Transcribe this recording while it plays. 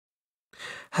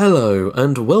Hello,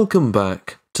 and welcome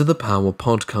back to the Power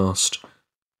Podcast.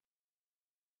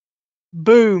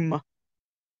 Boom.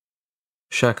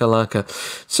 Shakalaka.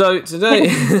 So, today...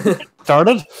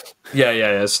 Started?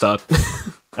 Yeah, start.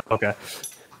 Okay.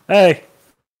 Hey.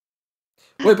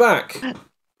 We're back.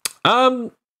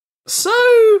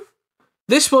 So...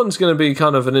 This one's going to be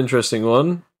kind of an interesting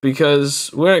one,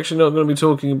 because we're actually not going to be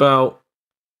talking about...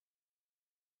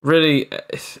 Really...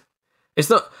 It's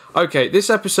not... Okay, this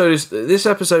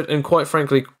episode, and quite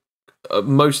frankly,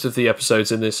 most of the episodes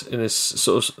in this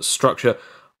sort of structure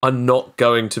are not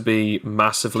going to be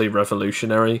massively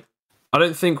revolutionary. I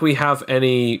don't think we have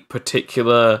any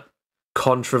particular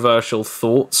controversial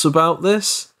thoughts about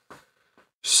this,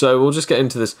 so we'll just get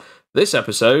into this. This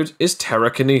episode is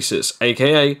Terrakinesis,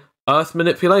 aka Earth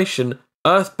manipulation,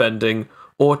 Earthbending,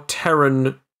 or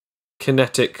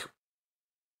Terran-kinetic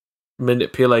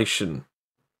manipulation.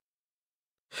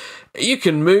 You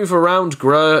can move around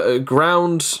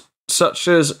ground such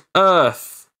as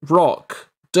earth, rock,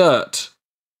 dirt,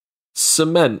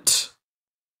 cement,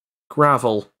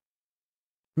 gravel,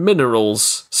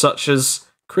 minerals such as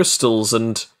crystals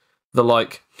and the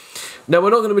like. Now,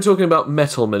 we're not going to be talking about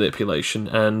metal manipulation,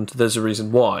 and there's a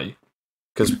reason why,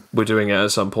 because we're doing it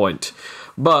at some point.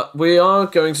 But we are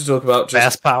going to talk about just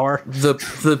Mass power.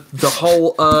 the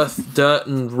whole earth, dirt,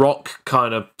 and rock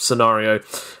kind of scenario.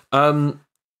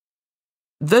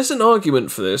 There's an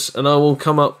argument for this, and I'll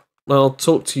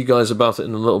talk to you guys about it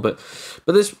in a little bit.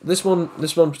 But this one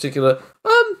particular,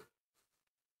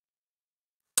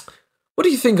 what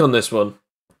do you think on this one?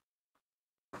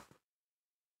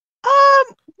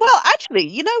 Well, actually,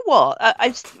 you know what?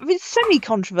 It's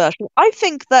semi-controversial. I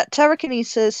think that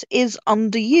Terrakinesis is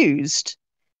underused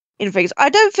in things.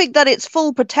 I don't think that its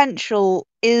full potential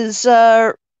is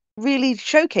really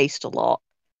showcased a lot.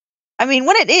 I mean,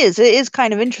 when it is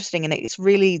kind of interesting and it's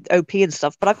really OP and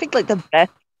stuff, but I think like the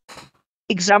best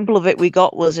example of it we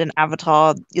got was in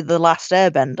Avatar: The Last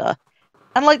Airbender.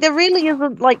 And like there really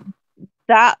isn't like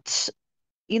that,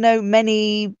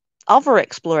 many other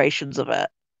explorations of it.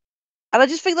 And I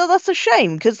just think that that's a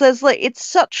shame because there's like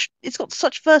it's got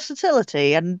such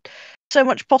versatility and so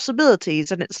much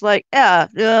possibilities, and it's like, well,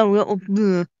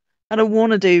 I don't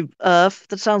want to do Earth.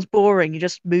 That sounds boring. You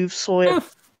just move soil.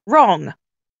 Wrong.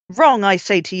 Wrong, I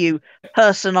say to you,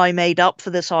 person I made up for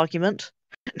this argument.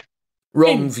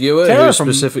 Wrong viewer Terra who's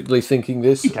from- specifically thinking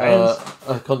this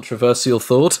a controversial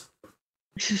thought.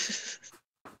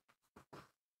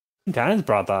 Titans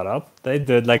brought that up. They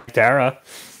did like Terra.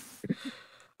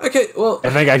 Okay, well,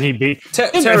 I think I can beat.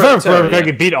 Terra, I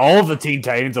could beat all of the Teen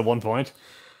Titans at one point.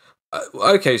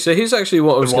 okay, so here's actually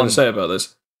what I was going one. to say about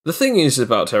this. The thing is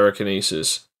about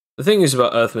Terrakinesis. The thing is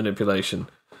about Earth manipulation.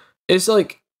 It's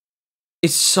like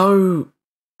it's so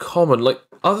common. Like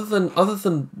other than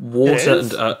water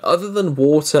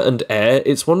and air,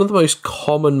 it's one of the most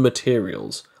common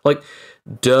materials. Like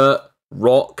dirt,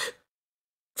 rock,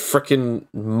 frickin'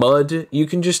 mud. You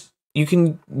can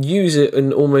use it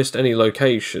in almost any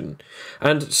location,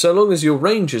 and so long as your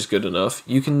range is good enough,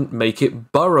 you can make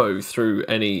it burrow through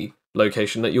any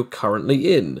location that you're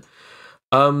currently in.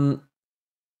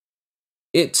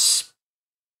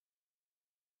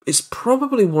 It's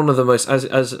probably one of the most, as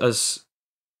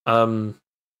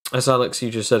Alex,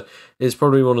 you just said, is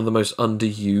probably one of the most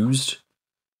underused.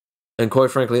 And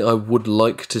quite frankly, I would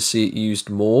like to see it used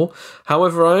more.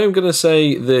 However, I am going to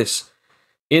say this.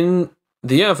 In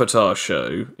the Avatar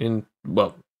show, the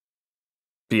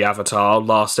Avatar,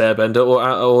 Last Airbender,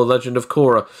 or Legend of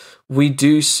Korra, we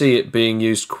do see it being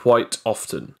used quite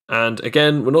often. And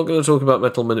again, we're not going to talk about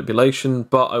metal manipulation,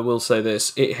 but I will say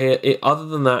this. Other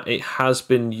than that, it has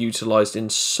been utilised in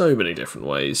so many different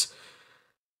ways.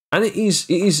 And it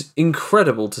is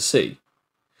incredible to see.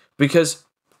 Because,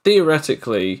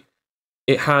 theoretically,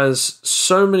 it has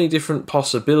so many different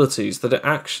possibilities that it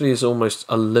actually is almost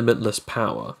a limitless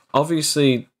power.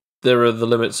 Obviously, there are the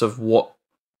limits of what,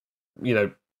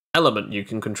 element you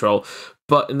can control,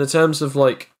 but in the terms of,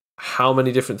 like, how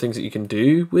many different things that you can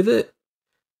do with it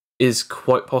is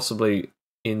quite possibly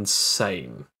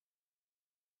insane.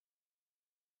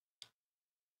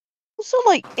 Also,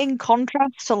 like in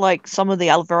contrast to like some of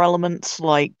the other elements,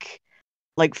 like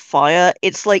fire,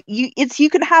 it's like you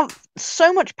can have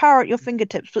so much power at your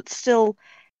fingertips, but still,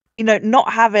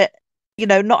 not have it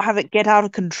get out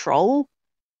of control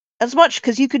as much,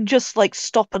 because you can just like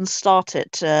stop and start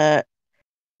it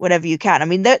whenever you can. I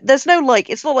mean, there's no like,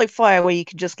 it's not like fire where you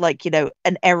can just like,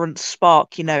 an errant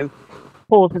spark,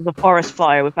 causes a forest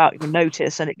fire without even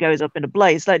notice and it goes up in a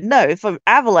blaze. Like, no, if an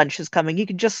avalanche is coming, you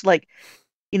can just like,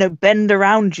 bend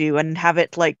around you and have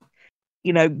it like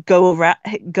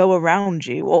go around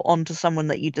you or onto someone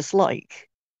that you dislike.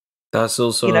 That's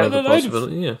also You know, another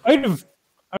possibility. Yeah.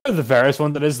 Out of the various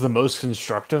one that is the most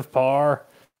constructive power,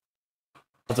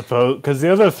 I suppose, because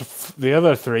the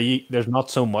other three, there's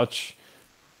not so much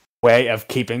way of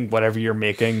keeping whatever you're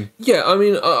making. Yeah, I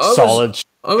mean, I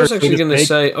was actually going to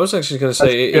say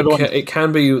it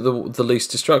can be the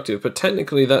least destructive, but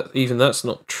technically that's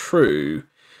not true.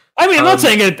 I mean, I'm not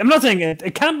saying it.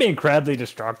 It can be incredibly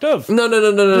destructive. No.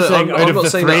 I'm not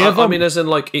saying that. I mean, as in,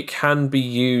 like, it can be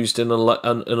used in a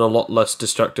lot less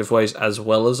destructive ways, as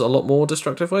well as a lot more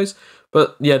destructive ways.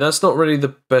 But yeah, that's not really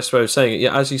the best way of saying it.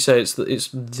 Yeah, as you say, it's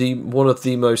the one of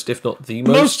the most, if not the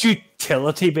most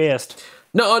utility based.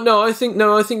 No, I think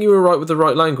you were right with the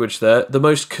right language there. The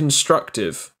most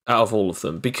constructive out of all of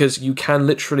them, because you can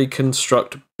literally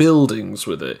construct buildings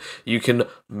with it. You can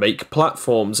make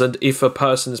platforms, and if a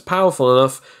person is powerful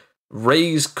enough,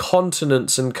 raise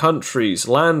continents and countries,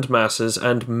 land masses,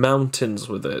 and mountains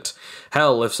with it.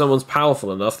 Hell, if someone's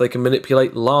powerful enough, they can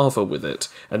manipulate lava with it,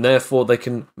 and therefore they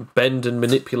can bend and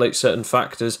manipulate certain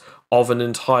factors of an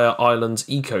entire island's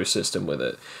ecosystem with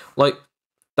it. Like,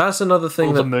 that's another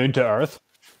thing. The moon to Earth.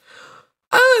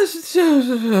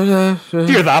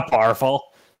 You're that powerful.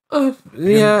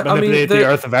 Yeah, I mean, the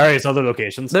Earth and various other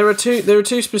locations. There are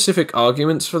two specific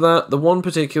arguments for that. The one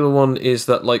particular one is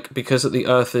that, like, because the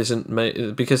Earth isn't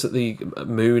made, because the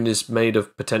moon is made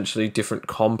of potentially different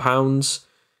compounds,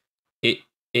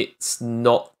 it's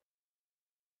not.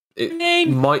 It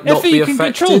might not be affected. If you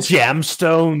can control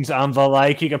gemstones and the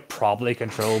like, you could probably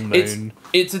control moon.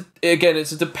 It's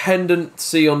a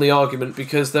dependency on the argument,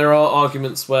 because there are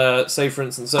arguments where, say for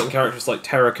instance, certain characters like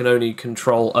Terra can only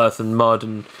control earth and mud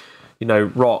and,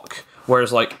 rock,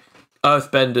 whereas like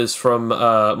Earthbenders from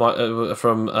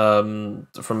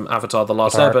Avatar: The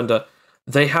Last Airbender,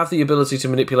 they have the ability to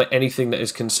manipulate anything that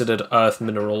is considered earth,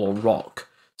 mineral, or rock.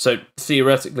 So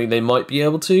theoretically, they might be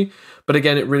able to, but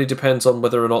again, it really depends on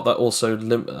whether or not that also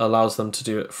allows them to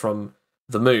do it from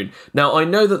the moon. Now, I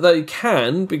know that they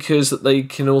can, because they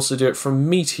can also do it from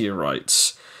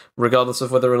meteorites, regardless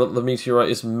of whether or not the meteorite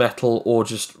is metal or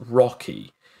just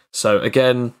rocky. So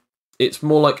again, it's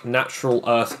more like natural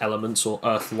Earth elements or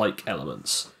Earth-like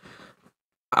elements.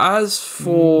 As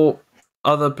for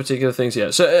other particular things,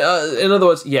 yeah. So in other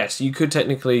words, yes, you could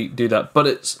technically do that,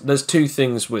 but there's two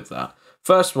things with that.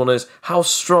 First one is, how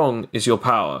strong is your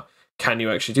power? Can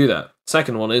you actually do that?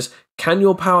 Second one is, can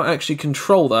your power actually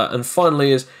control that? And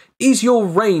finally is your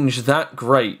range that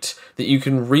great that you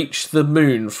can reach the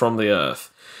moon from the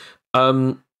Earth?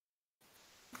 And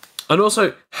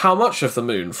also, how much of the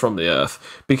moon from the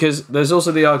Earth? Because there's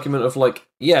also the argument of, like,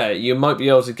 yeah, you might be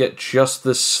able to get just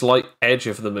the slight edge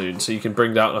of the moon, so you can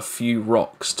bring down a few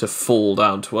rocks to fall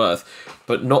down to Earth,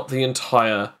 but not the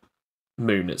entire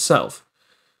moon itself.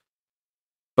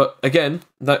 But again,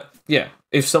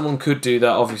 if someone could do that,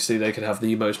 obviously they could have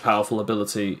the most powerful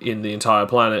ability in the entire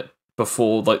planet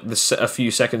before, like, a few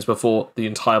seconds before the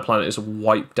entire planet is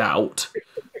wiped out.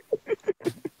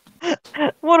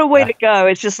 What a way to go!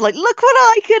 It's just like, look what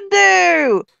I can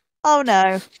do. Oh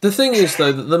no! The thing is,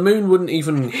 though, that the moon wouldn't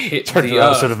even hit the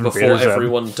Earth before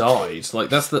everyone died. Like,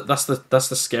 that's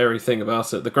the scary thing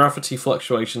about it. The gravity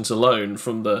fluctuations alone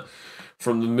from the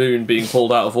moon being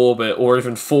pulled out of orbit, or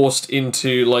even forced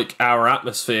into, like, our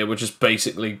atmosphere, would just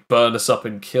basically burn us up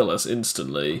and kill us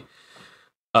instantly.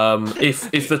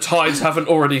 If the tides haven't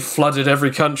already flooded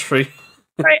every country.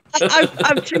 Right.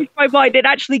 I've changed my mind. It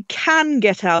actually can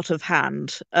get out of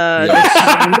hand. I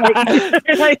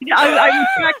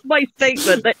retract my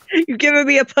statement. That you've given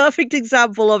me a perfect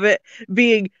example of it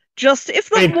being just,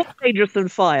 if not more dangerous than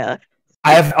fire.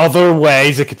 I have other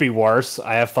ways it could be worse.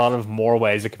 I have thought of more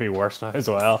ways it could be worse now as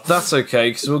well. That's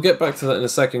okay, because we'll get back to that in a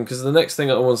second, because the next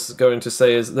thing I was going to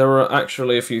say is there are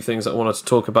actually a few things that I wanted to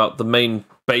talk about, the main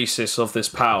basis of this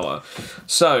power.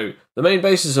 So, the main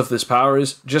basis of this power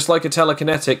is, just like a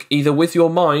telekinetic, either with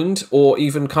your mind, or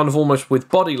even kind of almost with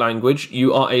body language,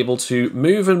 you are able to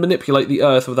move and manipulate the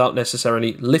Earth without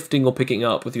necessarily lifting or picking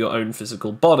up with your own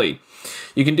physical body.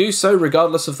 You can do so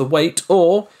regardless of the weight,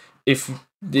 or, if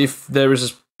there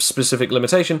is a specific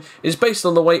limitation, is based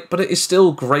on the weight, but it is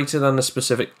still greater than the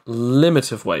specific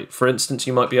limit of weight. For instance,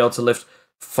 you might be able to lift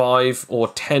 5 or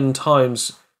 10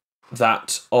 times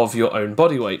that of your own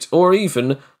body weight, or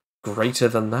even greater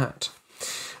than that.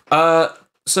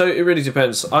 So it really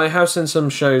depends. I have seen some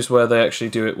shows where they actually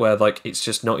do it where, like, it's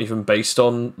just not even based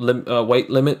on weight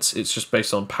limits, it's just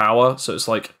based on power. So it's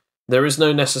like, there is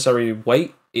no necessary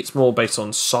weight, it's more based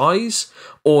on size,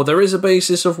 or there is a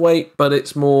basis of weight, but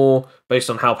it's more based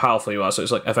on how powerful you are. So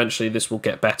it's like, eventually this will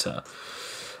get better.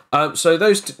 So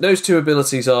those two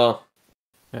abilities are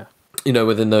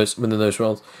within those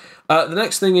realms. The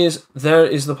next thing is there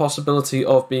is the possibility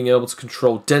of being able to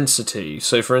control density.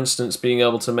 So, for instance, being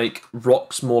able to make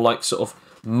rocks more like sort of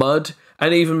mud,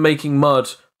 and even making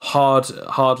mud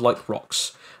hard like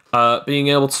rocks. Being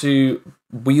able to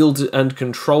wield and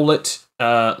control it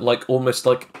almost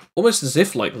as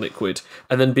if like liquid,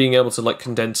 and then being able to like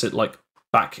condense it like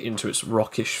back into its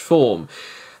rockish form.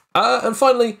 And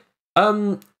finally,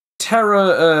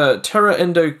 Terrakinetic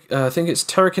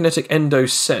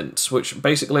Endosense, which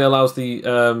basically allows the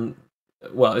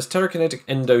it's Terrakinetic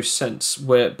Endosense,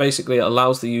 where basically it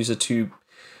allows the user to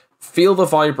feel the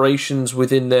vibrations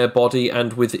within their body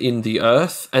and within the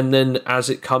earth, and then as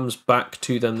it comes back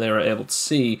to them, they're able to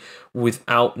see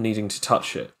without needing to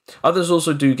touch it. Others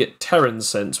also do get Terran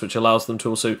Sense, which allows them to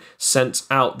also sense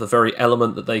out the very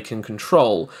element that they can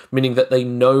control, meaning that they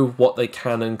know what they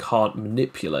can and can't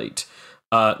manipulate.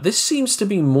 This seems to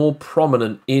be more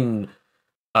prominent in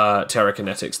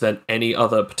Terrakinetics than any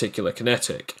other particular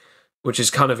kinetic, which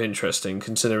is kind of interesting,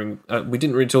 considering we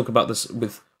didn't really talk about this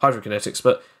with Hydrokinetics,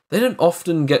 but they don't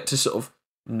often get to sort of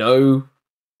know,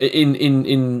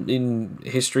 in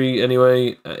history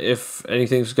anyway, if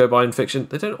anything's go by in fiction,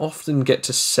 they don't often get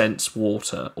to sense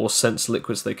water or sense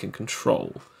liquids they can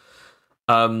control.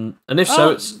 And if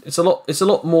so, it's a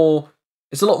lot more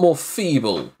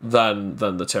feeble than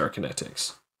the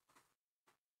Terrakinetics.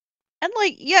 And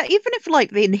even if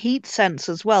in heat sense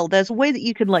as well, there's a way that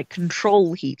you can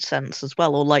control heat sense as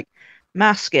well, or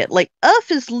mask it.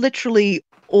 Earth is literally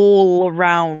all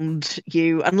around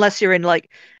you, unless you're in the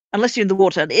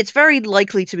water. It's very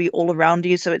likely to be all around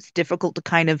you, so it's difficult to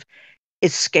kind of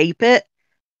escape it.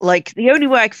 The only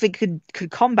way I think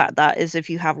could combat that is if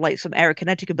you have some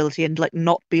aerokinetic ability and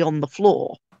not be on the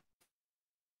floor.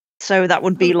 So that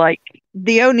would be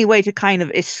the only way to kind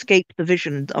of escape the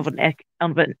vision of an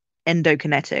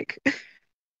endokinetic.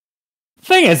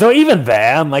 Thing is, though, even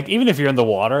then, even if you're in the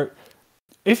water,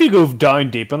 if you go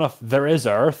down deep enough, there is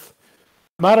Earth.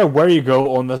 No matter where you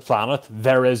go on this planet,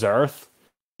 there is Earth.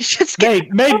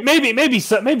 Maybe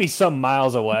some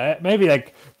miles away, maybe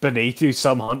beneath you,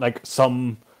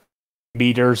 some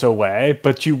meters away,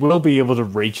 but you will be able to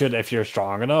reach it if you're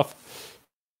strong enough.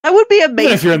 That would be amazing.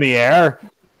 Even if you're in the air.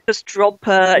 Just drop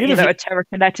a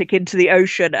terrakinetic into the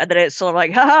ocean, and then it's sort of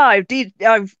haha,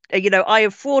 I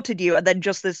have thwarted you, and then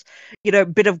just this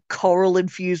bit of coral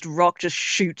infused rock just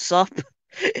shoots up.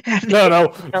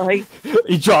 No.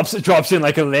 He drops in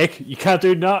like a lake. You can't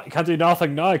do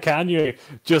nothing now, can you?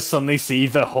 Just suddenly see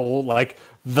the whole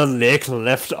the lake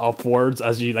lift upwards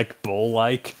as you bull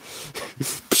It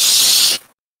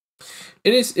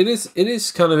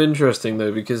is kind of interesting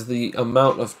though, because the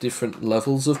amount of different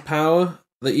levels of power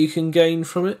that you can gain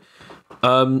from it.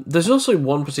 There's also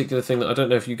one particular thing that I don't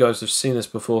know if you guys have seen this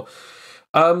before.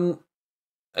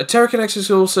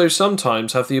 Terrakinetics also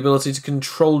sometimes have the ability to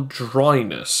control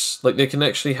dryness. They can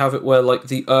actually have it where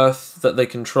the earth that they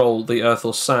control, the earth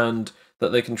or sand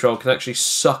that they control, can actually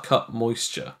suck up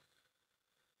moisture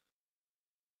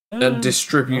and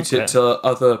distribute it to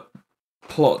other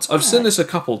plots. I've seen this a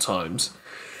couple times.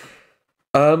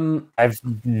 I've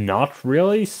not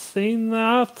really seen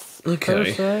that. Okay. Per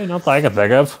se. Not that I can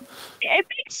think of. It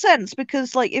makes sense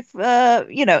because, if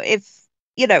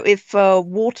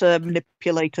water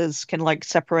manipulators can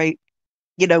separate,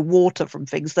 water from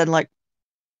things, then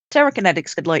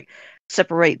Terrakinetics could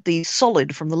separate the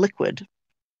solid from the liquid.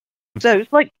 So it's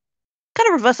kind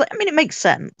of reverse. I mean, it makes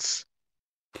sense.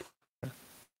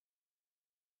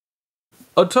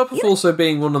 On top of also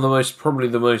being one of probably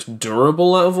the most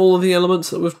durable out of all of the elements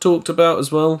that we've talked about as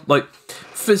well,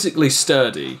 physically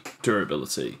sturdy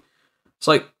durability. It's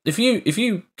if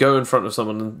you go in front of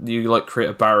someone and you create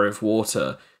a barrier of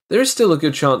water, there is still a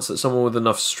good chance that someone with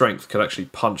enough strength could actually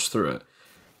punch through it.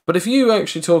 But if you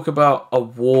actually talk about a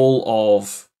wall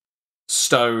of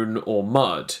stone or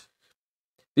mud,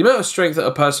 the amount of strength that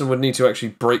a person would need to actually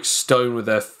break stone with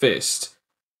their fist,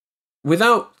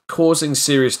 without causing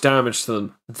serious damage to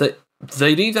them,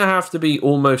 they'd either have to be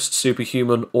almost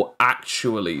superhuman or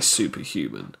actually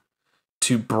superhuman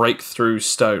to break through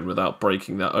stone without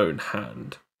breaking their own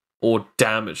hand or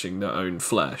damaging their own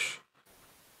flesh.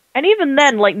 And even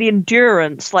then, the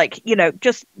endurance,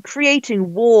 just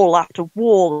creating wall after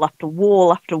wall after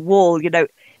wall after wall,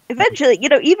 eventually,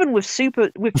 even with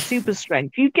super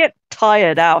strength, you get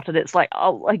tired out, and it's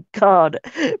oh my god,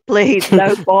 please,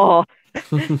 no more.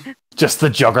 Just the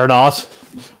juggernaut.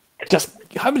 Just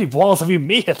how many walls have you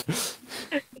made?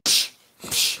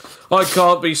 I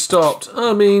can't be stopped.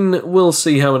 I mean, we'll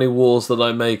see how many walls that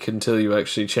I make until you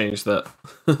actually change that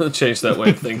way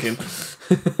of thinking.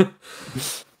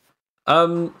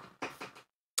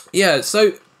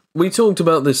 So we talked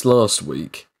about this last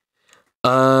week.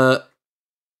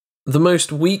 The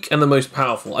most weak and the most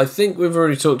powerful. I think we've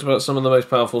already talked about some of the most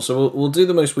powerful, so we'll do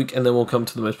the most weak and then we'll come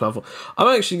to the most powerful. I'm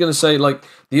actually going to say, like,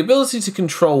 the ability to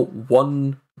control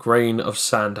 1 grain of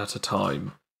sand at a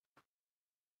time.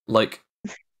 Like,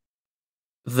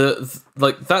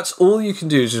 that's all you can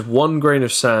do is just 1 grain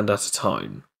of sand at a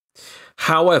time.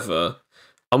 However,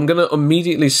 I'm going to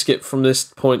immediately skip from this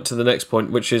point to the next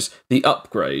point, which is the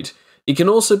upgrade. It can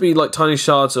also be like tiny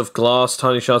shards of glass,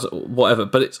 tiny shards of whatever,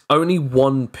 but it's only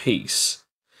 1 piece.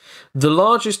 The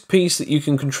largest piece that you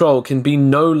can control can be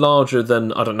no larger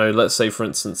than, I don't know, let's say, for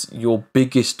instance, your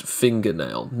biggest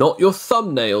fingernail. Not your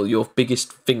thumbnail, your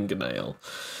biggest fingernail.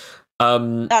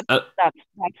 That's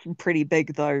pretty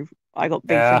big, though. I got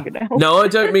big fingernails. No, I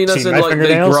don't mean as in like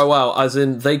they grow out, as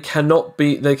in they cannot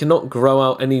grow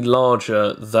out any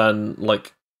larger than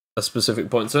like a specific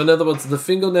point. So in other words, the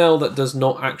fingernail that does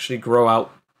not actually grow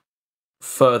out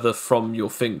further from your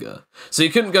finger. So you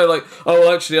couldn't go like, oh,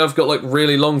 well, actually I've got like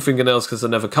really long fingernails because I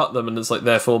never cut them and it's like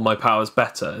therefore my power's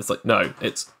better. It's like, no,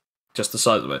 it's just the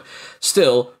size of it.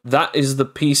 Still, that is the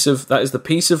piece of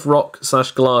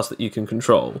rock/glass that you can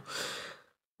control.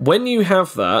 When you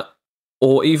have that,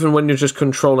 or even when you're just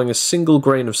controlling a single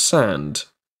grain of sand,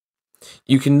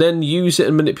 you can then use it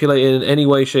and manipulate it in any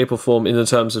way, shape, or form in the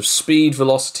terms of speed,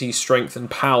 velocity, strength,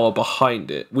 and power behind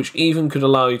it, which even could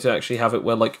allow you to actually have it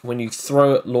where, like, when you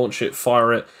throw it, launch it,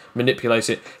 fire it, manipulate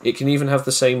it, it can even have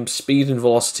the same speed and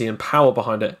velocity and power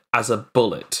behind it as a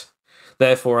bullet,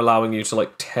 therefore allowing you to,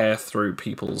 like, tear through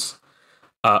people's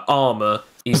armor,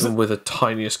 even with the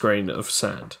tiniest grain of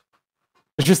sand.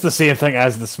 It's just the same thing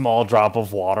as the small drop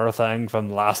of water thing from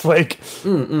last week. This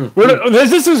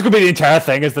is going to be the entire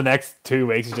thing. Is the next 2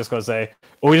 weeks is just going to say,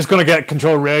 "Oh, we're just going to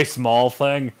control a really small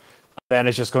thing," and then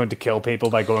it's just going to kill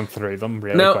people by going through them.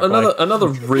 Really now, quickly.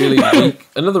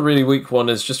 another really weak one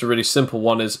is just a really simple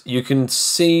one. Is you can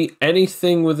see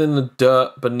anything within the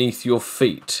dirt beneath your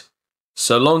feet,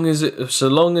 so long as it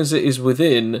is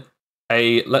within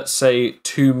a, let's say,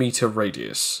 2-meter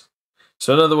radius.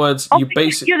 So in other words, you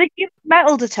basically you're the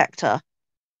metal detector.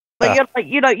 But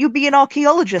you'd be an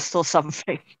archaeologist or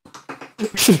something.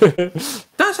 That's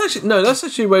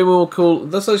actually way more cool.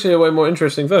 That's actually a way more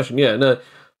interesting version. Yeah, no.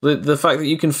 The fact that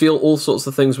you can feel all sorts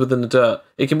of things within the dirt.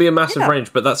 It can be a massive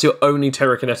range, but that's your only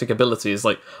terrakinetic ability. Is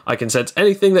like, I can sense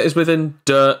anything that is within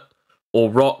dirt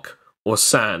or rock or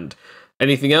sand.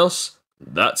 Anything else,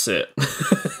 that's it.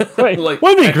 Wait, like,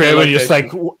 wouldn't it be great when you just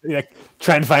like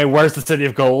try and find where's the city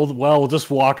of gold? Well, we'll just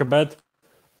walk a bit.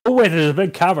 Oh wait, there's a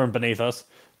big cavern beneath us.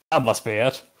 That must be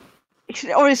it.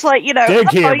 Or it's like,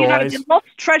 the lost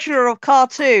treasure of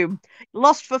Khartoum,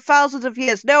 lost for thousands of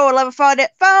years. No one will ever find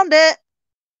it. Found it.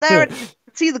 There,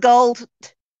 see the gold.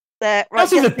 There, right. I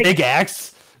see the big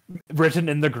X written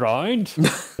in the ground.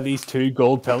 These 2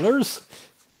 gold pillars.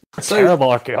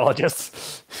 Terrible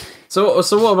archaeologists. So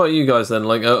what about you guys then?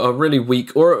 Like a really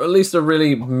weak, or at least a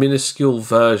really minuscule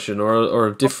version, or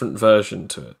a different version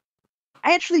to it?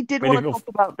 I actually did want to talk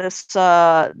about this.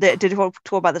 Did want to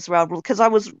talk about this around because I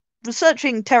was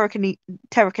researching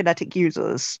Terrakinetic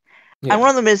users, and one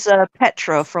of them is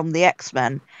Petra from the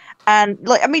X-Men. And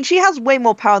she has way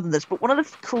more power than this. But one of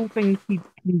the cool things you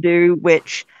can do,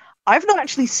 which I've not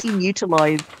actually seen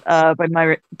utilized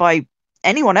by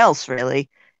anyone else really,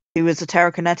 who is a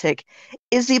Terrakinetic,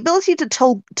 is the ability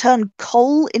to turn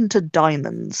coal into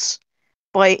diamonds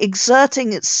by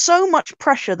exerting so much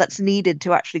pressure that's needed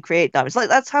to actually create diamonds. Like,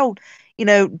 that's how,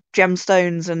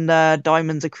 gemstones and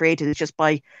diamonds are created. It's just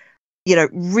by,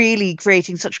 really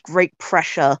creating such great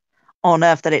pressure on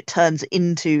Earth that it turns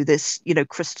into this,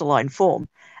 crystalline form.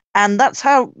 And that's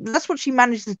what she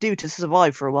managed to do to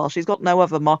survive for a while. She's got no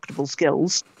other marketable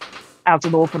skills as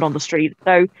an orphan on the street.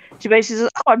 So she basically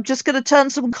says, "Oh, I'm just going to turn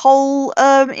some coal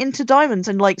into diamonds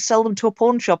and sell them to a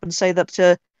pawn shop and say that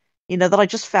that I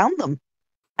just found them."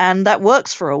 And that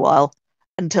works for a while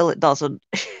until it doesn't,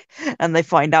 and they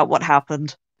find out what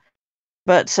happened.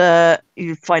 But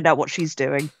you find out what she's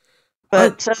doing.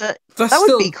 But that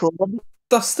would be cool.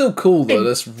 That's still cool though.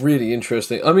 That's really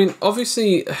interesting. I mean,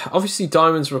 obviously,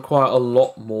 diamonds require a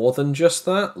lot more than just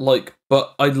that.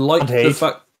 But I like the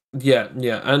fact. Yeah,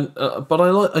 and but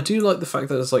I do like the fact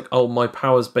that it's like, oh, my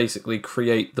powers basically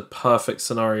create the perfect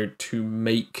scenario to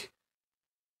make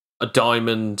a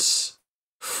diamond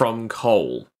from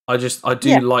coal. I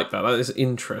do like that. That is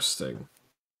interesting.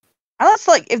 And that's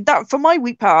if that for my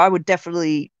weak power, I would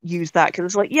definitely use that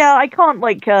because it's I can't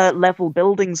level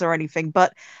buildings or anything,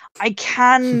 but I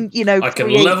can I can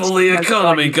level the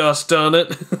economy, gosh darn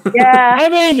it.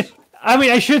 Yeah. I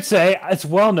mean, I should say it's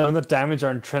well known that diamonds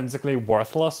are intrinsically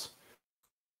worthless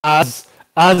as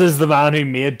as is the man who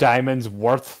made diamonds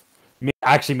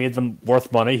actually made them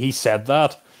worth money. He said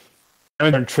that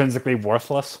diamonds are intrinsically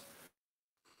worthless.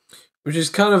 Which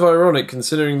is kind of ironic,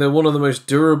 considering they're one of the most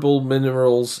durable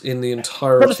minerals in the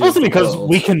entirety But it's mostly of the because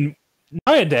world.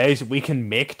 nowadays we can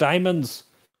make diamonds.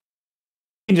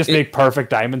 We can just make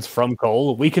perfect diamonds from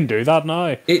coal. We can do that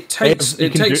now. It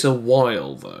takes a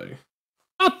while though.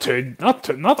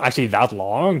 Not actually that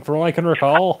long, from what I can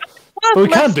recall. Well, But we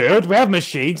can do it. We have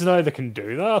machines now that can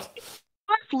do that.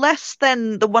 less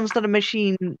than the ones that are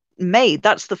machine made.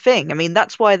 That's the thing. I mean,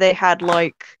 that's why they had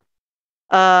like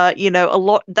a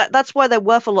lot that's why they're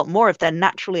worth a lot more if they're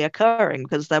naturally occurring,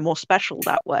 because they're more special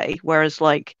that way. Whereas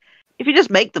like if you just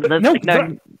make them,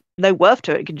 there's no worth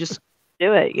to it. You can just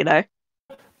do it,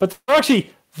 But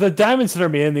actually, the diamonds that are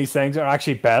made in these things are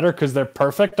actually better because they're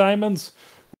perfect diamonds.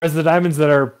 Whereas the diamonds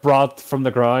that are brought from the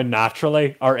ground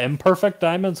naturally are imperfect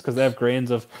diamonds because they have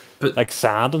grains of like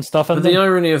sand and stuff in them. But the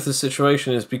irony of the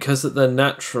situation is because that they're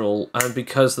natural and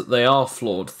because that they are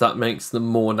flawed, that makes them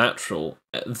more natural.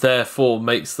 Therefore,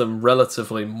 makes them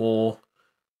relatively more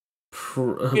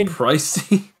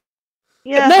pricey.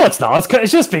 Yeah. No, it's not.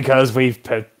 It's just because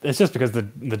It's just because the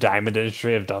diamond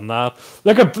industry have done that.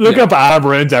 Look up Adam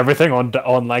Ruins Everything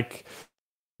on like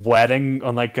weddings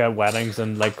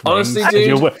and like honestly, rings.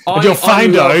 dude, you'll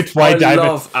find out why diamond. I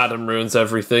love Adam Ruins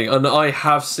Everything, and I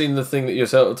have seen the thing that you're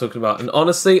talking about. And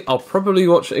honestly, I'll probably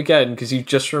watch it again because you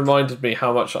just reminded me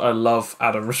how much I love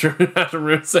Adam Ruins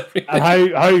Everything.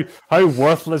 And how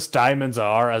worthless diamonds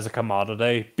are as a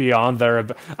commodity beyond their.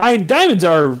 I mean, diamonds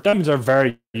are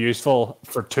very useful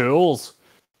for tools.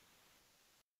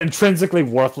 Intrinsically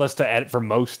worthless to edit for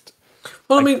most.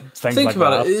 Well, I mean, think like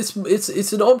about it.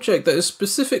 It's an object that is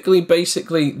specifically,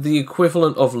 basically, the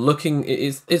equivalent of looking.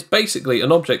 It's basically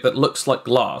an object that looks like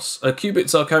glass. A cubic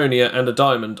zirconia and a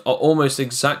diamond are almost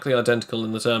exactly identical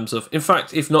in the terms of, in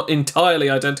fact, if not entirely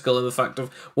identical in the fact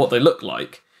of what they look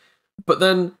like. But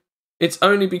then it's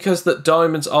only because that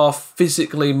diamonds are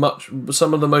physically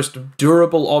some of the most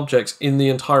durable objects in the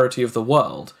entirety of the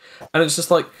world. And it's just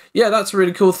like, yeah, that's a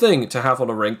really cool thing to have on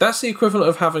a ring. That's the equivalent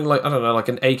of having, like, I don't know, like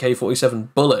an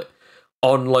AK-47 bullet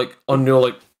on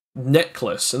your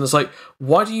necklace. And it's like,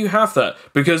 why do you have that?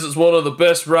 Because it's one of the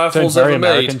best rifles ever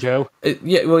American, made. Joe.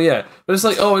 Yeah. But it's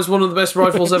like, oh, it's one of the best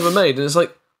rifles ever made. And it's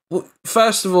like, well,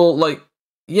 first of all, like,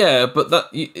 yeah, but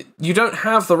that you don't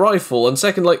have the rifle. And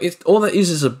second, like, all that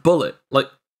is a bullet.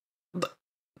 Like,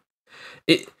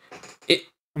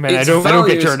 Man, I don't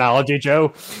get your analogy,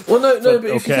 Joe. Well, no, but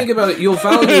if you think about it, your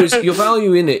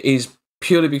value in it is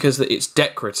purely because that it's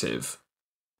decorative.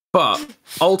 But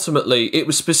ultimately, it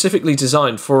was specifically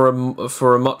designed for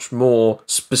a much more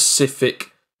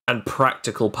specific and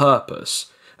practical purpose.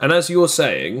 And as you're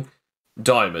saying,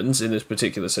 diamonds in this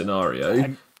particular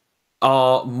scenario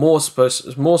are more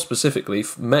specifically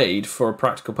made for a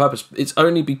practical purpose. It's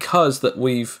only because that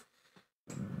we've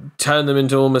turn them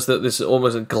into almost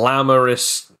a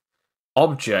glamorous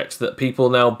object that people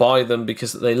now buy them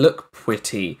because they look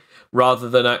pretty, rather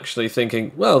than actually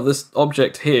thinking, well, this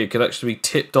object here could actually be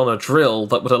tipped on a drill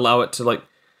that would allow it to like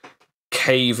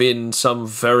cave in some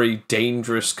very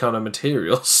dangerous kind of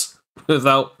materials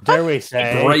without, dare we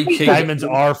say, breaking. Diamonds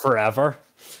are forever.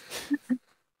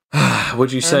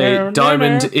 Would you say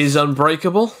diamond is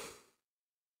unbreakable?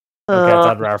 Okay,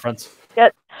 that reference. Yeah.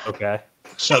 Okay.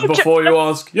 And before you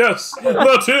ask, yes,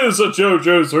 that is a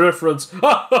JoJo's reference.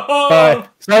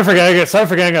 Sorry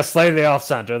for getting us slightly off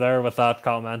center there with that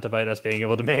comment about us being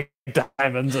able to make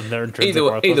diamonds and their intrinsic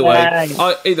worth.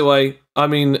 Either way, I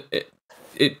mean,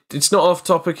 it's not off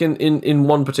topic in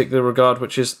one particular regard,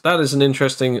 which is that is an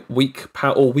interesting weaker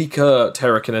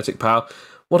terrakinetic power.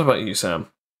 What about you, Sam?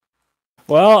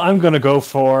 Well, I'm going to go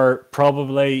for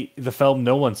probably the film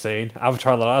no one's seen,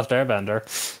 Avatar: The Last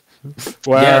Airbender.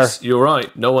 Yes, you're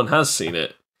right. No one has seen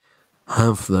it.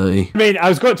 Have they? I mean,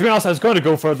 to be honest, I was going to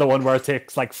go for the one where it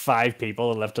takes like 5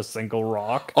 people to lift a single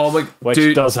rock. Oh my, which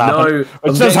dude, does happen. No,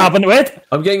 which does happen. Wait,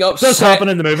 I'm getting upset. It does happen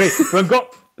in the movie.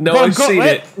 I've seen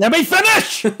it. Let me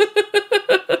finish.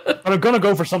 But I'm going to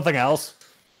go for something else.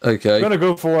 Okay. I'm going to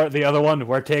go for the other one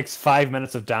where it takes 5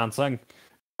 minutes of dancing,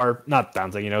 or not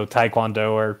dancing,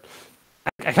 taekwondo, or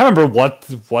I can't remember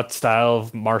what style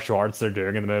of martial arts they're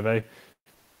doing in the movie.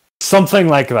 Something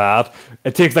like that.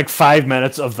 It takes like 5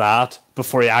 minutes of that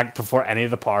before any of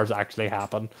the powers actually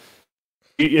happen.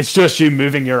 It's just you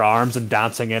moving your arms and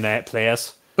dancing in a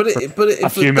place a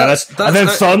few minutes, and then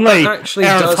suddenly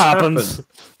Earth happens.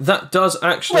 That does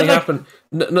actually happen.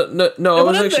 No.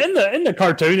 In the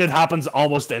cartoon, it happens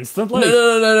almost instantly.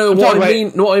 No. What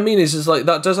I mean is like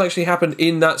that does actually happen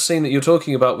in that scene that you're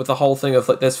talking about with the whole thing of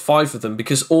like there's 5 of them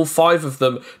because all 5 of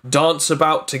them dance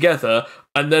about together,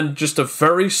 and then just a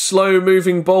very slow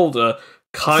moving boulder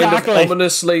kind of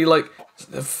ominously like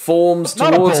forms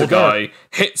towards a guy,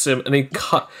 hits him, and he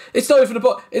cut. It's not even a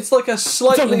bot. It's like a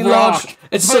slightly large.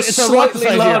 It's a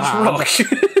slightly large rock.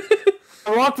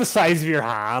 A rock the size of your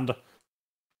hand.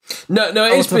 No,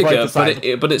 it is bigger,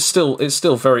 but it's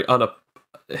still very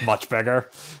much bigger.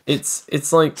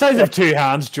 It's like size of 2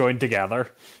 hands joined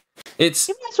together. You might as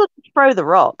well throw the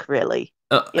rock, really.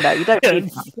 You don't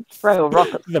need to throw a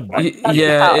rock at the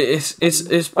yeah,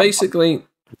 it's basically.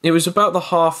 It was about the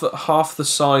half the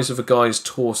size of a guy's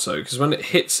torso, because when it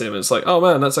hits him, it's like, oh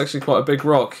man, that's actually quite a big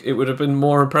rock. It would have been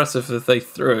more impressive if they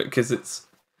threw it, because it's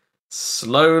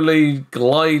slowly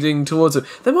gliding towards it.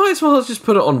 They might as well have just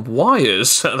put it on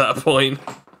wires at that point.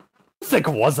 I think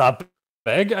it was that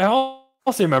big. I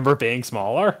also remember it being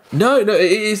smaller. No, it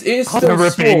is still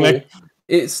small.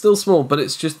 It's still small, but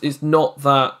it's not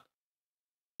that.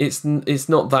 It's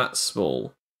not that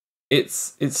small.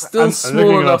 It's still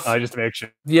small enough. Just to make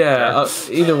sure. Yeah,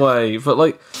 either way, but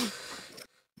like,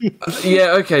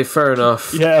 yeah, okay, fair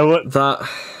enough. Yeah, that.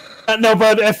 No,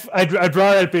 but if I'd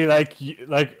rather it be like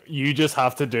you just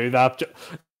have to do that.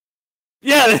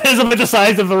 Yeah, it is about the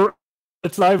size of the.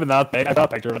 It's not even that big. I got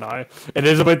a picture of it now. It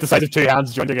is about the size of 2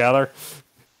 hands joined together.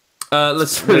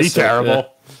 It's pretty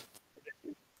terrible.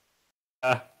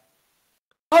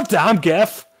 Oh damn,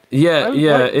 GIF. Yeah.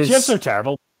 GIFs are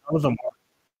terrible. None of them are.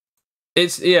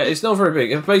 It's not very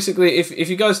big. And basically, if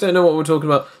you guys don't know what we're talking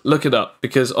about, look it up,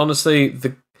 because honestly,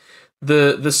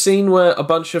 the scene where a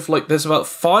bunch of like there's about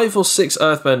 5 or 6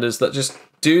 Earthbenders that just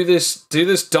do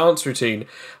this dance routine,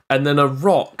 and then a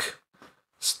rock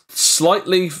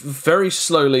slightly, very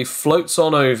slowly floats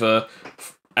on over,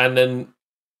 and then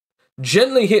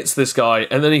gently hits this guy,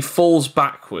 and then he falls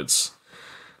backwards.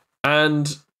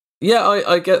 And yeah,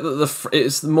 I get that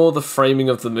it's more the framing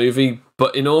of the movie,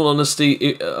 but in all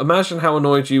honesty, imagine how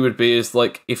annoyed you would be is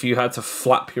like if you had to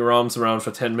flap your arms around for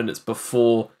 10 minutes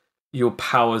before your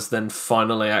powers then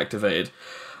finally activated.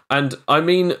 And I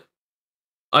mean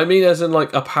as in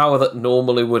like a power that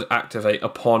normally would activate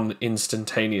upon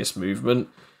instantaneous movement,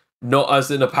 not as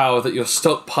in a power that you're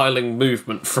stockpiling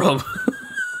movement from.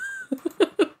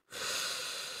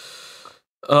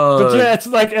 But yeah, it's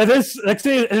like it is. Like,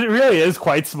 it really is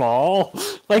quite small.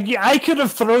 Like I could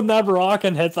have thrown that rock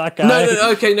and hit that guy.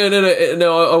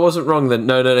 No. I wasn't wrong then.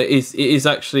 No. It is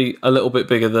actually a little bit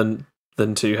bigger than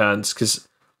 2 hands, because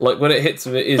like when it hits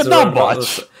him, it is around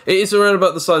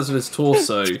about the size of his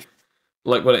torso.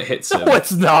 Like when it hits him. No,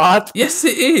 it's not. Yes,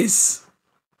 it is.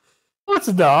 No, it's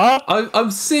not.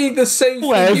 I'm seeing the same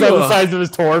thing. It's about the size of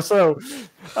his torso.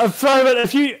 I'm sorry, but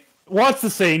if you watch the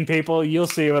scene, people, you'll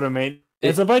see what I mean.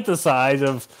 It's about the size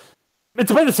of. It's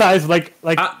about the size of like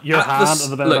your hand,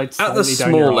 and then like at the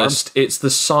smallest, it's the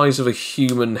size of a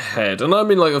human head, and I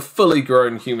mean like a fully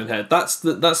grown human head. That's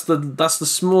the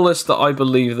smallest that I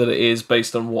believe that it is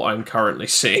based on what I'm currently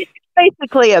seeing. It's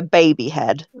basically a baby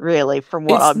head, really, from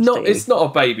what I'm seeing. It's not a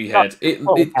baby head. It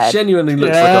genuinely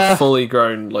looks like a fully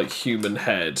grown like human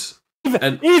head.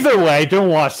 And either way, don't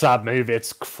watch that movie.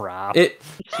 It's crap. It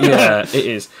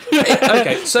is.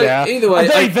 Okay, so either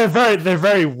way, they're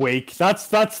very weak. That's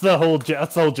the whole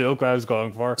joke I was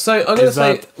going for. So I'm going to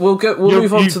say we'll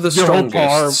move on to the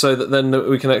strongest, so that then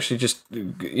we can actually just go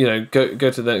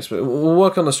to the next bit. We'll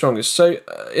work on the strongest. So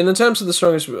in the terms of the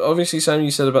strongest, obviously, Sam,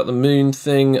 you said about the moon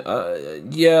thing.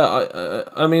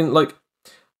 I mean like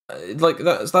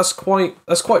that's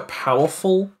quite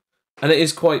powerful. And it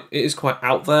is quite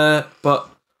out there, but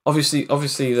obviously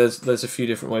there's a few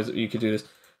different ways that you could do this.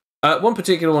 One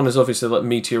particular one is obviously like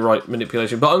meteorite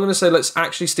manipulation, but I'm going to say let's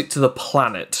actually stick to the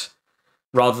planet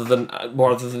rather than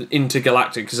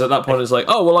intergalactic, because at that point it's like,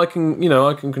 oh well, I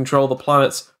can control the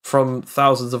planets from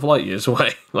thousands of light years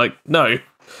away. Like no,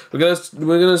 we're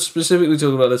gonna specifically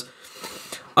talk about this.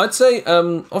 I'd say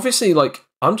obviously like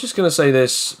I'm just going to say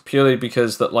this purely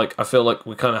because that like I feel like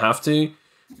we kind of have to.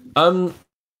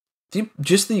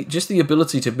 Just the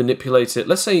ability to manipulate it.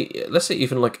 Let's say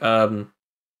even like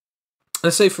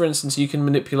let's say for instance you can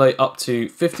manipulate up to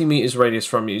 50 meters radius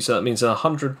from you, so that means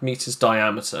 100 meters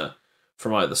diameter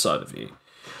from either side of you,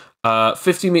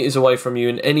 50 meters away from you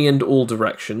in any and all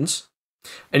directions,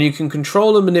 and you can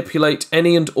control and manipulate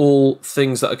any and all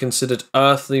things that are considered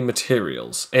earthly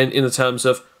materials in the terms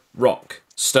of rock,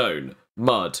 stone,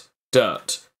 mud,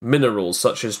 dirt, minerals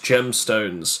such as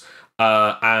gemstones,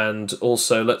 and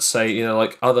also, let's say,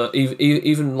 like other,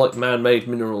 even like man-made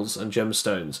minerals and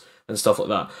gemstones and stuff like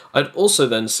that. I'd also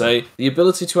then say the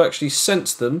ability to actually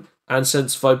sense them and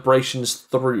sense vibrations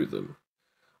through them.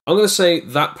 I'm going to say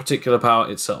that particular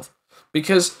power itself,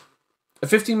 because a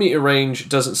 50-meter range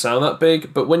doesn't sound that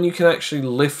big, but when you can actually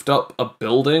lift up a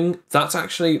building, that's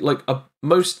actually like a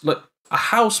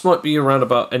house might be around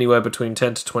about anywhere between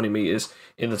 10 to 20 meters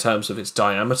in the terms of its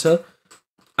diameter.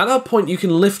 At that point, you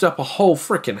can lift up a whole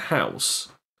freaking house.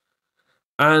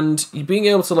 And you being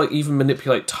able to like even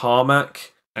manipulate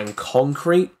tarmac and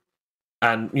concrete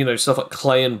and, stuff like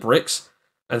clay and bricks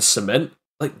and cement,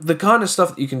 like the kind of stuff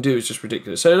that you can do is just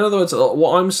ridiculous. So in other words,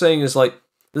 what I'm saying is like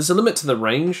there's a limit to the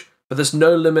range, but there's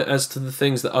no limit as to the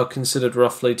things that are considered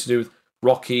roughly to do with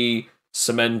rocky,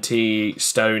 cementy,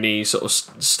 stony sort of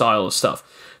style of stuff.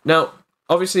 Now,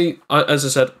 obviously, as I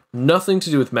said, nothing to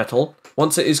do with metal.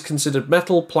 Once it is considered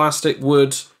metal, plastic,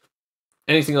 wood,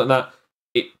 anything like that,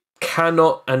 it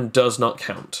cannot and does not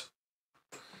count.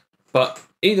 But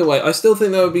either way, I still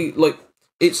think that would be like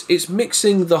it's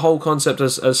mixing the whole concept,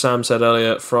 as Sam said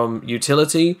earlier, from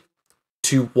utility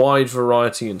to wide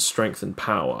variety and strength and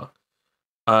power.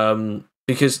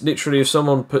 Because literally, if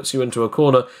someone puts you into a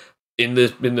corner in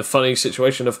the funny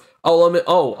situation of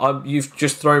you've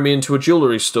just thrown me into a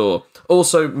jewelry store.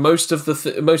 Also, most of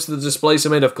the displays are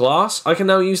made of glass. I can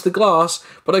now use the glass,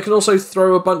 but I can also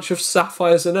throw a bunch of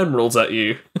sapphires and emeralds at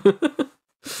you.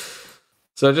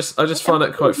 So I just find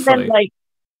that quite funny. Then,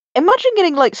 imagine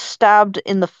getting stabbed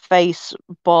in the face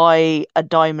by a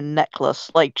diamond necklace,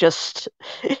 just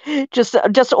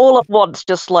all at once,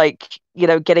 just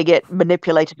getting it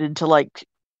manipulated into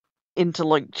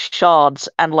shards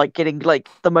and getting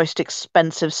the most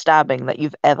expensive stabbing that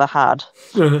you've ever had.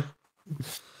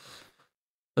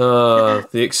 The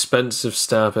expensive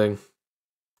stabbing.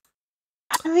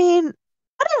 I mean,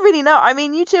 I don't really know. I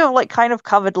mean, you two have kind of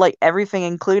covered everything,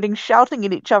 including shouting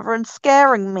at each other and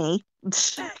scaring me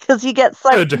because you get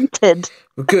so heated.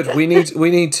 Good. We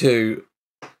need to.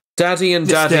 Daddy and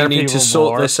Daddy need to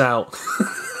sort this out.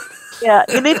 Yeah,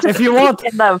 you need to. If you want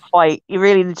in that fight, you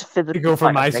really need to physically. You go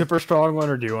for my super strong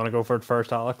one, or do you want to go for it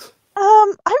first, Alex?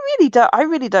 I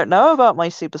really don't know about my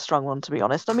super strong one, to be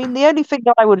honest. I mean, the only thing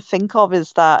that I would think of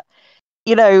is that,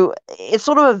 it's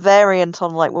sort of a variant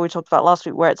on what we talked about last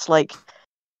week, where it's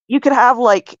you could have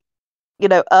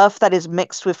earth that is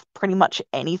mixed with pretty much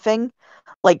anything,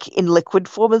 in liquid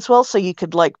form as well. So you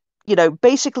could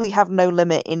basically have no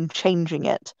limit in changing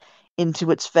it into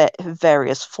its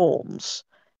various forms.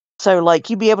 So,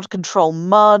 you'd be able to control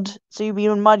mud. So you'd be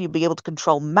in mud. You'd be able to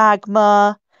control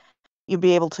magma. You'd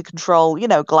be able to control,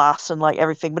 glass and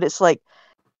everything. But it's you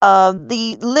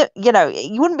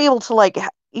wouldn't be able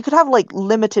to you could have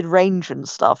limited range and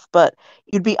stuff, but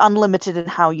you'd be unlimited in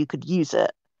how you could use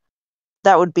it.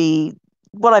 That would be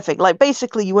what I think.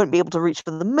 Basically, you won't be able to reach for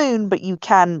the moon, but you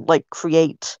can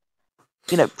create,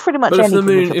 pretty much. But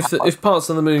anything if parts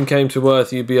of the moon came to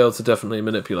Earth, you'd be able to definitely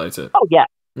manipulate it. Oh yeah.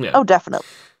 Yeah. Oh, definitely.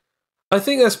 I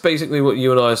think that's basically what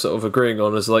you and I are sort of agreeing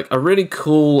on, is a really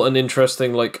cool and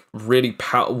interesting, really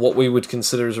what we would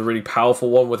consider as a really powerful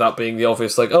one, without being the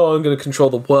obvious, I'm going to control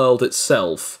the world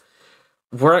itself.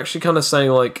 We're actually kind of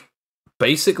saying,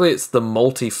 basically it's the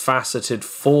multifaceted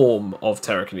form of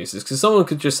Terrakinesis, because someone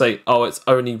could just say, oh, it's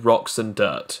only rocks and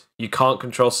dirt. You can't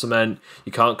control cement,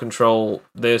 you can't control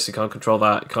this, you can't control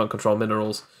that, you can't control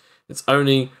minerals. It's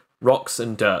only rocks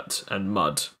and dirt and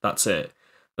mud. That's it.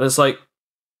 And it's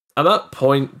at that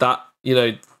point, that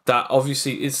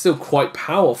obviously is still quite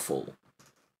powerful,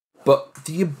 but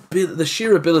the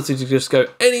sheer ability to just go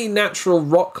any natural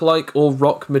rock-like or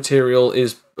rock material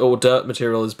or dirt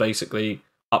material is basically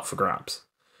up for grabs.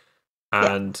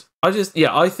 And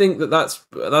yeah. I think that's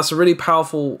a really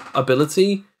powerful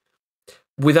ability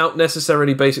without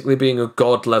necessarily basically being a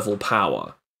god level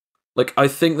power. I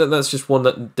think that's just one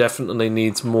that definitely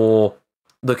needs more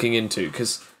looking into,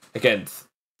 because again,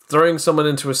 throwing someone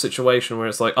into a situation where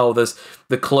it's there's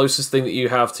the closest thing that you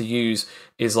have to use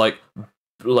is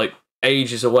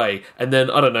ages away, and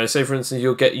then I don't know, say for instance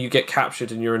you get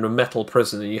captured and you're in a metal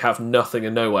prison and you have nothing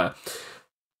and nowhere.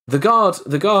 The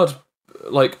guard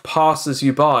passes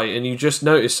you by and you just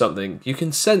notice something. You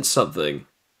can sense something.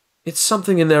 It's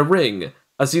something in their ring.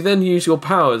 As you then use your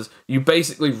powers, you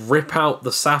basically rip out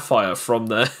the sapphire from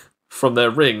their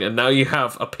ring, and now you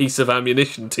have a piece of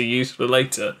ammunition to use for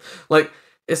later.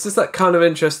 It's just that kind of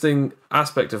interesting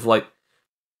aspect of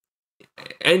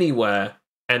anywhere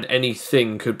and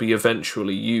anything could be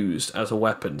eventually used as a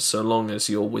weapon, so long as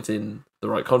you're within the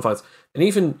right confines. And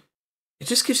even it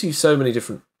just gives you so many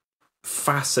different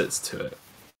facets to it.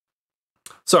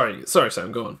 Sorry,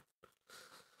 Sam, go on.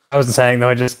 I wasn't saying though.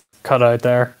 I just cut out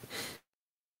there.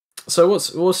 So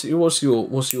what's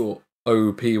your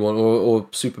OP one or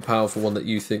super powerful one that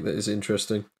you think that is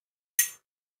interesting?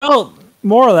 Well,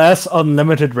 more or less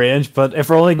unlimited range, but if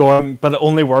we're only going, but it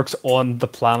only works on the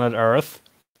planet Earth.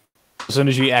 As soon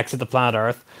as you exit the planet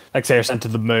Earth, like say you're sent to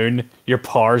the moon, your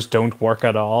powers don't work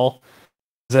at all.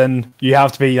 Then you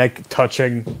have to be like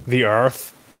touching the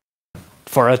Earth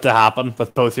for it to happen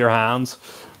with both your hands.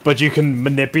 But you can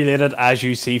manipulate it as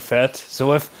you see fit.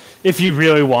 So if you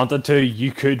really wanted to,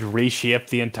 you could reshape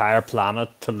the entire planet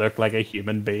to look like a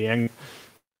human being.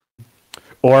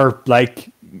 Or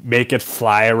like make it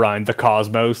fly around the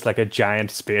cosmos like a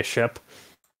giant spaceship.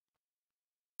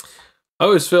 I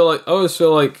always feel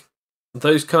like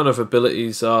those kind of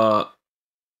abilities are.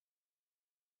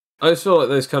 I always feel like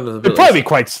those kind of abilities. It'd probably be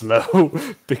quite slow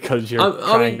because you're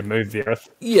trying to move the Earth.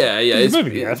 Yeah, it's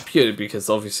moving the Earth purely because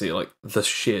obviously, like the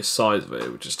sheer size of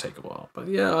it would just take a while. But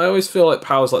yeah, I always feel like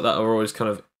powers like that are always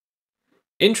kind of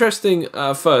interesting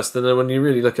at first, and then when you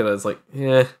really look at it, it's like,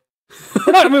 yeah.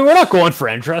 We're not going for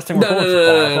interesting. We're going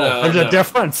for powerful. There's a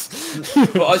difference.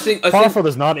 But I think powerful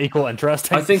does not equal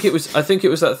interesting. I think it was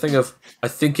that thing of I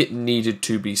think it needed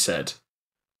to be said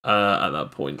at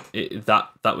that point.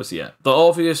 That was the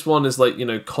obvious one is like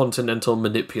continental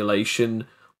manipulation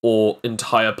or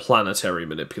entire planetary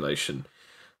manipulation.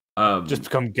 Just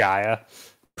become Gaia.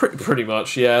 Pretty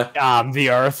much, yeah. The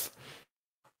Earth.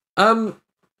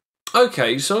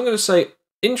 Okay, so I'm going to say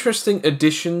interesting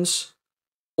additions.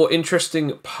 Or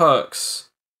interesting perks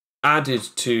added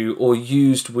to or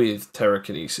used with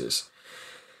Terrakinesis.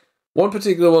 One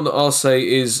particular one that I'll say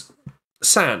is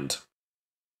sand.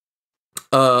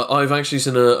 I've actually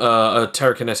seen a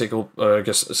Terrakinetic, or I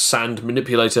guess a sand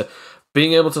manipulator,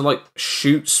 being able to like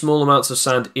shoot small amounts of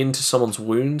sand into someone's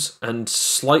wounds and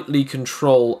slightly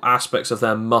control aspects of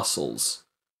their muscles.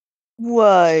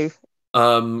 Whoa.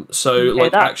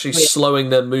 Like actually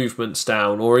slowing their movements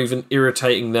down or even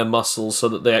irritating their muscles so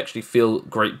that they actually feel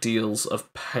great deals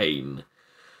of pain.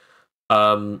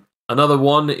 Another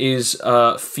one is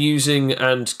fusing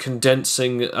and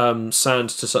condensing sand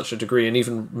to such a degree and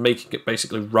even making it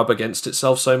basically rub against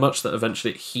itself so much that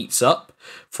eventually it heats up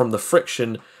from the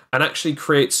friction and actually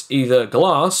creates either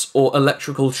glass or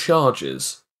electrical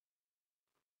charges.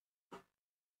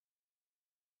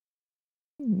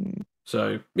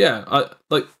 So yeah,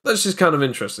 that's just kind of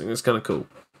interesting. It's kind of cool.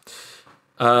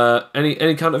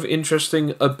 Any kind of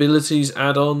interesting abilities,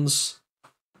 add-ons,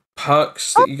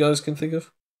 perks that you guys can think of?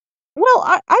 Well,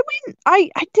 I did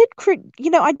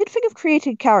I did think of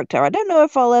creating a character. I don't know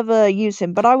if I'll ever use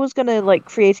him, but I was gonna like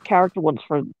create a character once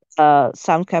for a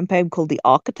sound campaign called the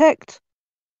Architect,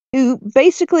 who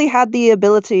basically had the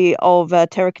ability of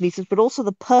Terrakinesis, but also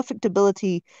the perfect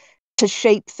ability to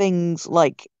shape things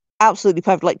like absolutely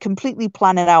perfect, like completely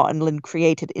plan it out and then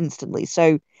create it instantly.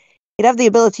 So he'd have the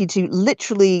ability to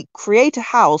literally create a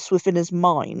house within his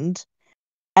mind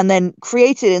and then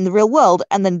create it in the real world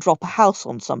and then drop a house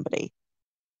on somebody.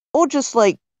 Or just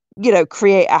like,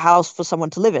 create a house for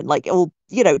someone to live in. Like, or,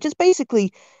 just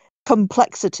basically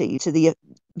complexity to the,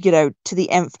 to the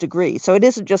nth degree. So it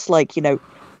isn't just like,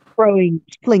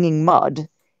 flinging mud.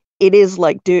 It is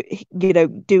like,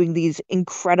 doing these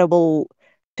incredible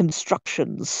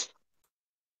constructions,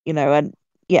 and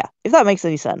yeah, if that makes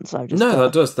any sense. I'm just,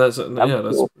 that does.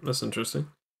 That's interesting.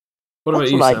 What about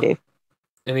you, Sam? I do.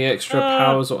 Any extra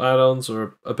powers or add-ons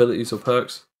or abilities or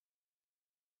perks?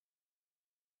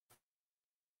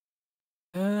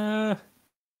 I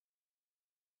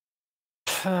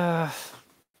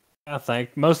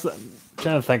think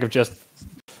trying to think of just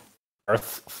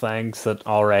Earth things that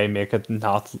already make it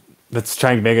not. That's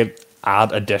trying to make it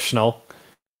add additional.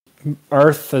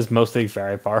 Earth is mostly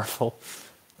very powerful.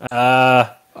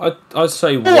 I'd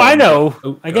say. I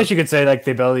know. I guess you could say like the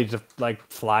ability to like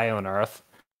fly on Earth.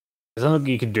 I don't think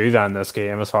you can do that in this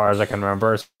game, as far as I can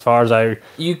remember. As far as I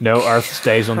know, Earth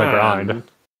stays on the ground.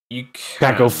 You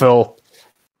can't go full.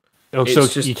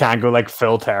 You can't go like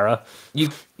full Terra. You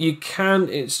can.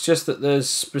 It's just that there's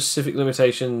specific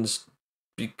limitations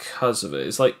because of it.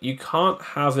 It's like you can't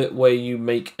have it where you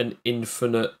make an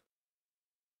infinite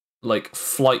like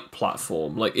flight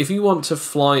platform. Like if you want to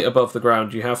fly above the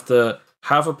ground, you have to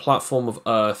have a platform of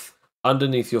Earth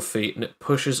underneath your feet, and it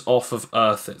pushes off of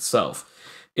Earth itself.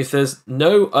 If there's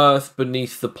no Earth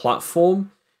beneath the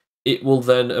platform, it will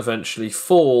then eventually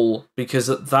fall because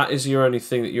that is your only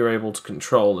thing that you're able to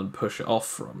control and push it off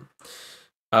from.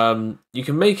 You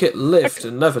can make it lift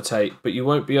and levitate, but you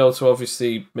won't be able to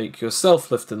obviously make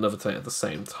yourself lift and levitate at the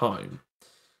same time.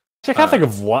 I can't think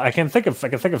of what I can think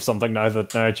of something now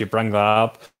that you bring that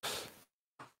up.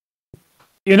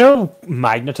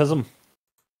 Magnetism.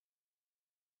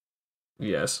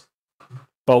 Yes.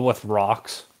 but with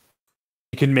rocks.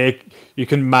 You can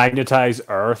magnetize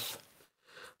Earth.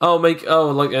 Make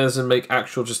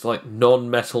actual just like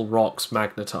non-metal rocks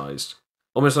magnetized,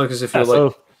 almost like as if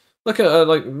you're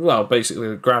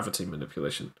basically gravity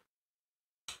manipulation.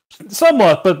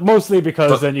 Somewhat, but mostly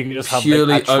because But then you can just have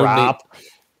purely like, a trap.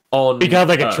 On you can have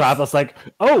like Earth. A trap that's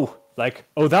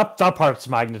that part's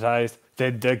magnetized.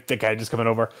 The guy just coming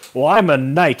over. Well, I'm a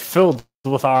knight filled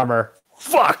with armor.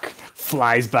 Fuck!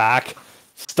 Flies back,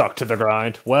 stuck to the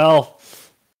ground. Well,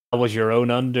 that was your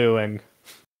own undoing.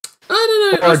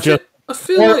 I don't know.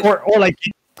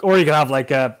 Or you can have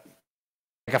like a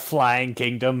flying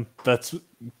kingdom that's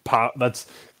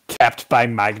kept by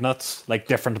magnets, like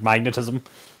different magnetism.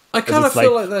 I kind of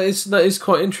feel like that is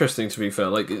quite interesting, to be fair.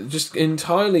 Like, just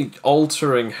entirely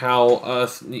altering how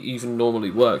Earth even normally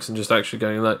works, and just actually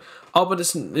going like, oh, but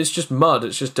it's just mud,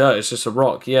 it's just dirt, it's just a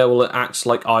rock. Yeah, well, it acts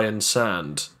like iron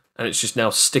sand, and it's just now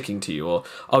sticking to you. Or,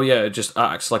 oh yeah, it just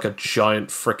acts like a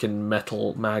giant frickin'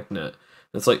 metal magnet.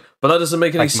 And it's like, but that doesn't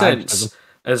make any sense. Magnetism.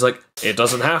 And it's like, it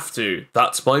doesn't have to.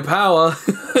 That's my power.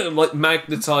 I'm like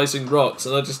magnetizing rocks,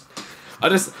 and I love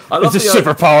it's a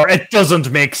superpower. It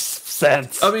doesn't make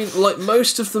sense. I mean, like,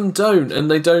 most of them don't,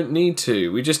 and they don't need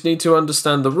to. We just need to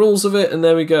understand the rules of it, and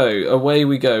there we go. Away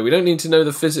we go. We don't need to know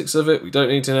the physics of it. We don't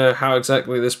need to know how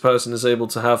exactly this person is able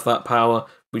to have that power.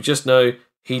 We just know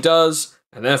he does,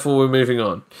 and therefore we're moving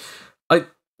on. I think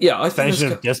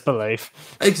suspension of disbelief.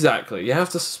 Exactly. You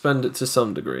have to suspend it to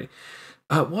some degree.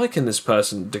 Why can this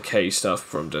person decay stuff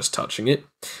from just touching it?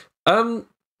 I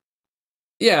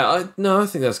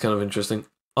think that's kind of interesting.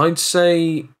 I'd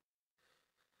say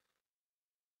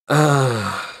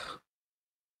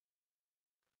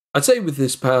with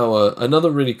this power, another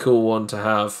really cool one to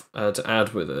have to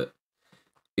add with it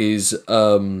is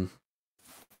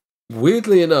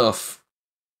weirdly enough,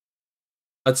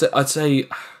 I'd say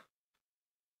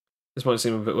this might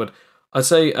seem a bit weird. I'd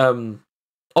say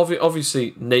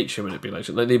obviously nature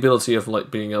manipulation, like the ability of like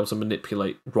being able to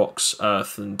manipulate rocks,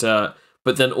 earth, and dirt,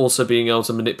 but then also being able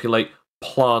to manipulate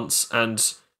plants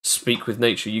and speak with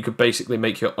nature. You could basically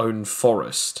make your own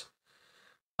forest.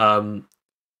 You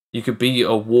could be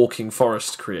a walking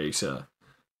forest creator,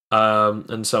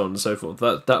 and so on and so forth.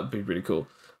 That would be really cool.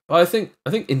 But I think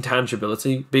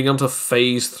intangibility, being able to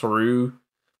phase through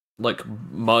like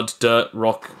mud, dirt,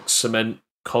 rock, cement,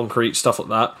 concrete, stuff like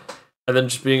that, and then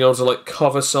just being able to like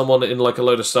cover someone in like a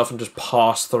load of stuff and just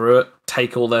pass through it,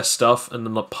 take all their stuff, and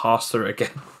then like pass through it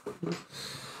again.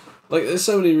 Like, there's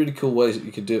so many really cool ways that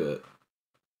you could do it.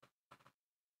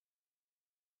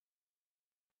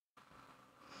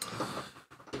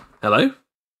 Hello?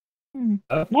 No,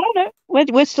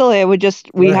 we're still here. I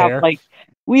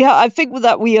think with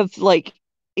that we have like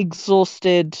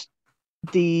exhausted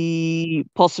the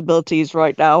possibilities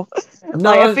right now.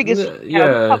 No, I think it's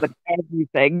covered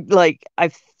everything. Like, I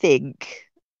think.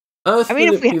 Earth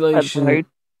manipulation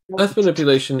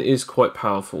is quite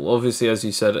powerful. Obviously, as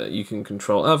you said, you can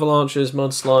control avalanches,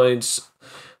 mudslides,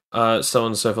 so on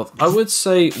and so forth. I would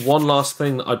say one last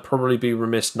thing that I'd probably be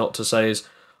remiss not to say is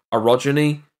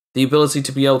orogeny, the ability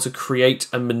to be able to create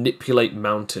and manipulate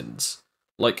mountains.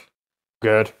 Like,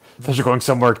 good. Because you're going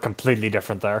somewhere completely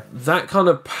different there. That kind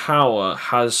of power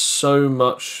has so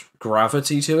much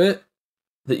gravity to it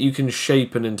that you can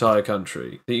shape an entire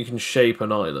country, that you can shape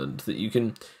an island, that you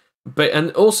can...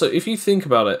 and also, if you think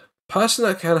about it, person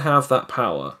that can have that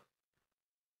power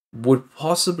would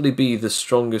possibly be the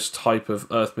strongest type of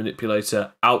Earth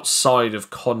manipulator outside of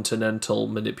continental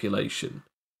manipulation.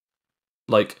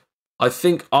 Like, I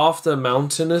think after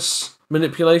mountainous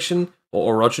manipulation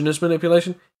or erogenous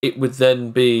manipulation, it would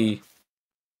then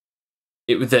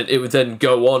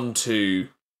go on to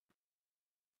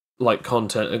like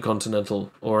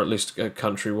continental or at least a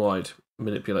countrywide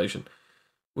manipulation,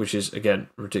 which is again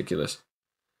ridiculous.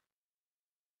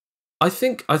 I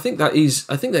think that is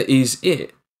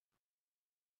it.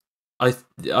 I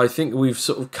think we've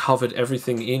sort of covered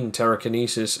everything in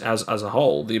Terrakinesis as a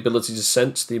whole. The ability to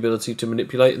sense, the ability to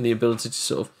manipulate, and the ability to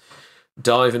sort of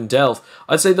dive and delve.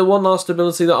 I'd say the one last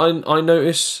ability that I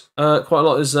notice quite a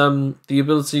lot is the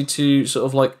ability to sort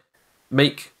of like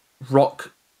make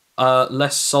rock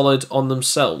less solid on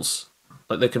themselves.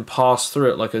 Like they can pass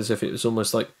through it like as if it was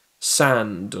almost like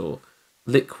sand or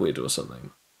liquid or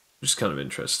something, which is kind of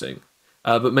interesting.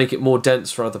 But make it more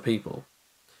dense for other people.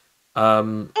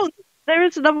 There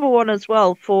is another one as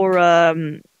well for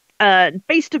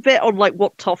based a bit on like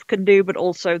what Toph can do, but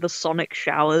also the sonic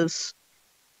showers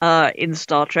in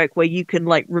Star Trek, where you can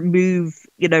like remove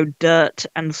dirt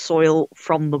and soil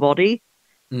from the body.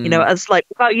 As like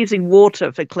without using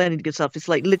water for cleaning yourself, it's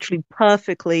like literally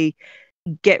perfectly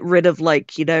get rid of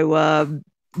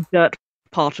dirt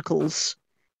particles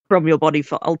from your body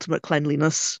for ultimate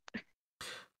cleanliness.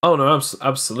 Oh no,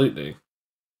 absolutely.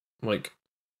 Like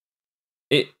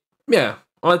it. Yeah,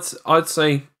 I'd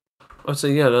say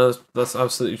yeah, no, that's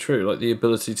absolutely true. Like the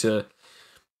ability to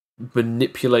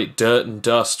manipulate dirt and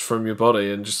dust from your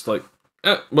body and just like,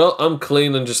 well, I'm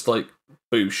clean, and just like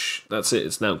boosh, that's it.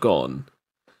 It's now gone.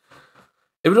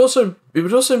 It would also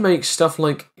make stuff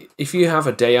like if you have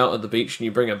a day out at the beach and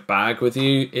you bring a bag with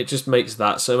you, it just makes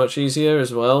that so much easier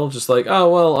as well. Just like, oh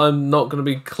well, I'm not going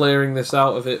to be clearing this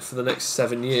out of it for the next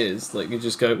 7 years. Like you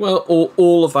just go, well,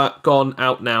 all of that gone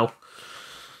out now.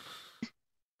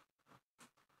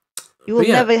 You will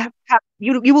never have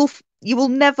you will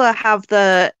never have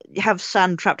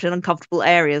sand trapped in uncomfortable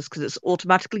areas because it's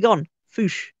automatically gone.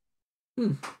 Foosh.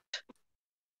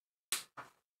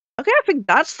 Okay, I think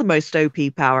that's the most OP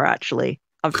power, actually.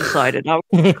 I've decided. Come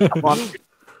on.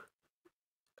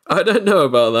 I don't know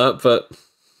about that, but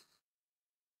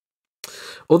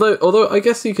although I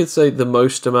guess you could say the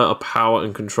most amount of power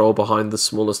and control behind the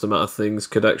smallest amount of things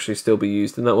could actually still be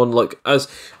used in that one. Like as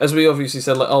we obviously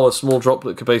said, like, oh, a small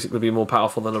droplet could basically be more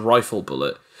powerful than a rifle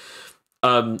bullet.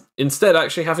 Instead,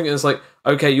 actually having it as like,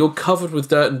 okay, you're covered with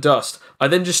dirt and dust. I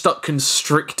then just start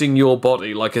constricting your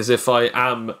body, like as if I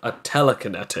am a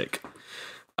telekinetic,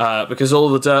 because all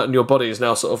the dirt in your body is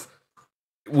now sort of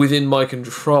within my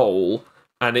control,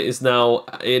 and it now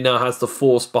has the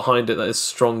force behind it that is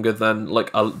stronger than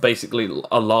like basically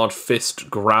a large fist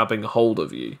grabbing hold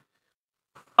of you.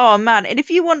 Oh man, and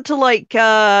if you want to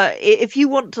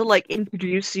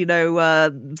introduce,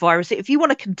 virus, if you want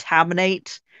to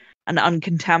contaminate an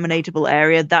uncontaminatable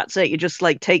area, that's it. You just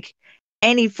like take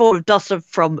any form of dust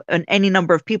from any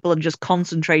number of people and just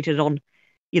concentrate it on,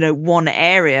 one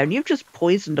area, and you've just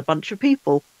poisoned a bunch of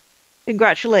people.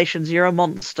 Congratulations, you're a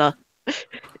monster.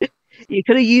 You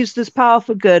could have used this power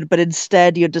for good, but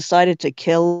instead you decided to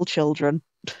kill children.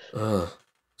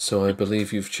 So I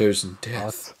believe you've chosen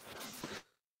death.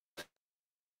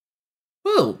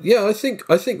 Well, yeah, I think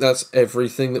that's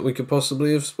everything that we could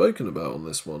possibly have spoken about on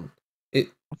this one.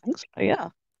 I think so, yeah.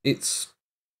 It's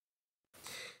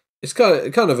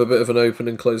kind of a bit of an open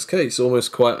and closed case,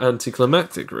 almost quite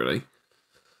anticlimactic, really.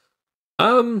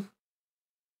 I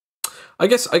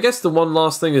guess the one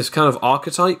last thing is kind of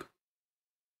archetype.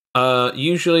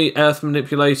 Usually, Earth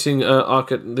manipulating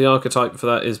the archetype for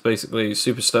that is basically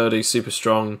super sturdy, super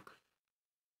strong.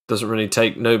 Doesn't really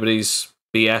take nobody's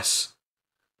BS.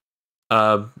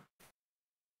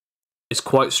 It's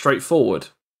quite straightforward.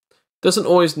 Doesn't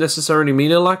always necessarily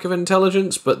mean a lack of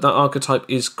intelligence, but that archetype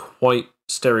is quite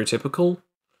stereotypical.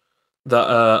 That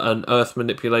an Earth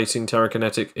manipulating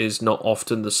Terrakinetic is not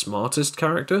often the smartest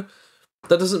character.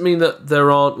 That doesn't mean that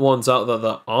there aren't ones out there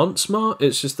that aren't smart.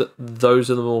 It's just that those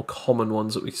are the more common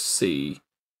ones that we see.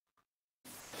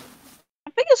 I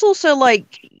think it's also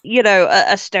like,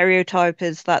 a stereotype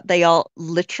is that they are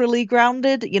literally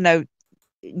grounded,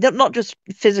 not just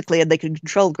physically and they can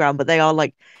control ground, but they are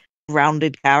like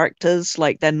grounded characters.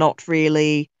 Like they're not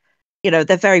really, they're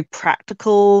very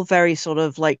practical, very sort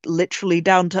of like literally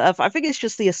down to earth. I think it's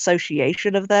just the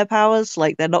association of their powers.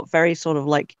 Like they're not very sort of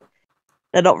like,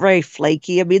 they're not very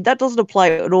flaky. I mean, that doesn't apply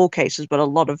in all cases, but a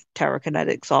lot of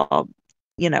Terrakinetics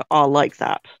are like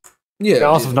that. Yeah, I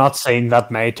also have not seen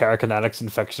that many Terrakinetics in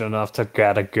fiction enough to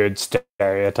get a good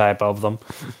stereotype of them.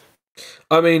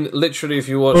 I mean, literally, if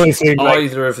you watch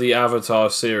either of the Avatar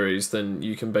series, then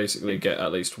you can basically get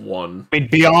at least one. I mean,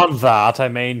 beyond that,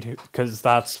 because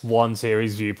that's one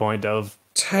series viewpoint of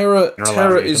Terra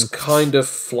is kind of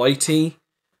flighty.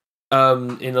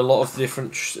 In a lot of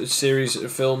different series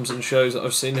of films and shows that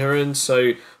I've seen her in,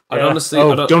 so I honestly...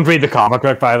 don't read the comic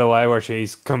book, by the way, where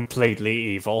she's completely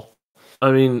evil.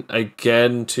 I mean,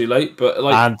 again, too late, but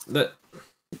like...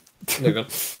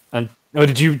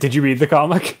 did you read the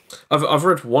comic? I've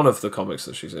read one of the comics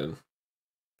that she's in.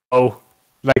 Oh,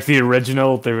 like the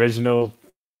original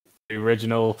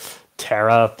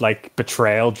Terra, like,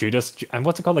 betrayal, Judas... And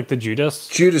what's it called? Like, the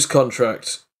Judas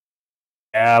Contract.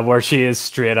 Where she is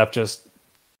straight up just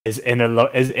is in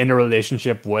a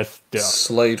relationship with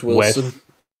Slade Wilson,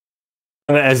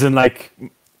 as in like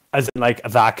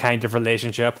that kind of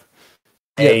relationship.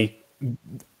 Yeah.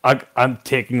 I'm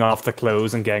taking off the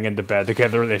clothes and getting into bed to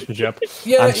get the relationship.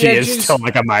 And she is still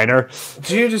like a minor.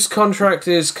 Judas Contract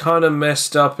is kind of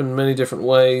messed up in many different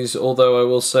ways. Although I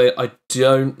will say I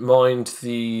don't mind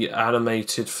the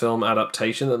animated film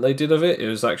adaptation that they did of it. It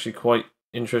was actually quite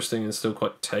interesting and still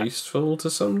quite tasteful to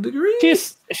some degree.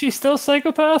 She's still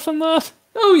psychopath in that?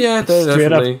 Oh yeah,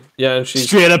 definitely. Yeah, and she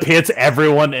straight up hates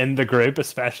everyone in the group,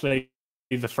 especially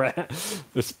the friend.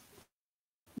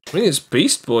 I think it's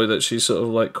Beast Boy that she's sort of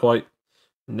like quite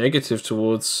negative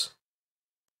towards,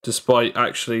 despite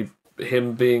actually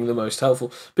him being the most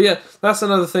helpful. But yeah, that's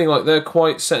another thing. Like they're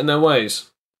quite set in their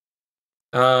ways,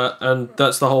 and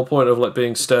that's the whole point of like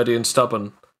being sturdy and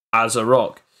stubborn as a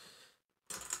rock.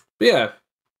 But yeah,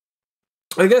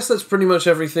 I guess that's pretty much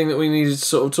everything that we needed to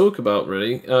sort of talk about.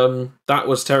 Really, that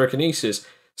was Terrakinesis.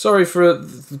 Sorry for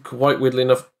quite weirdly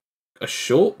enough a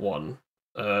short one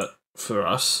for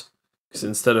us. Because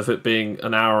instead of it being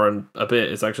an hour and a bit,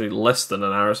 it's actually less than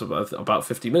an hour, so about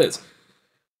 50 minutes.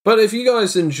 But if you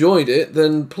guys enjoyed it,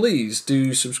 then please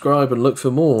do subscribe and look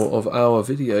for more of our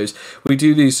videos. We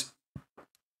do these...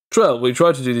 Well, we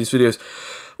try to do these videos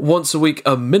once a week,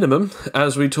 a minimum,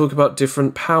 as we talk about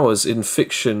different powers in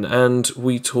fiction, and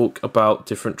we talk about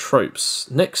different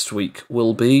tropes. Next week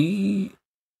will be...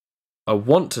 I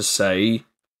want to say...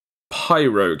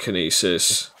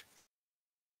 Pyrokinesis.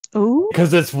 Ooh.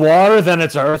 Because it's water, then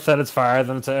it's earth, then it's fire,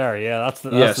 then it's air. Yeah, that's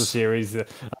the series. The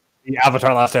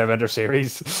Avatar Last Airbender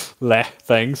series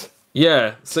things.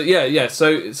 Yeah. So yeah. So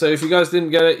if you guys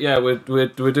didn't get it, yeah, we're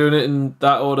doing it in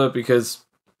that order because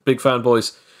big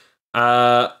fanboys.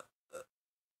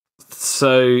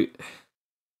 So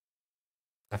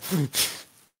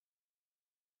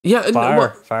yeah,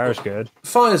 Fire's good.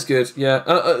 Fire's good.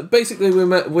 Yeah. Basically,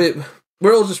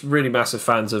 we're all just really massive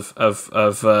fans of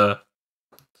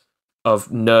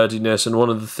nerdiness, and one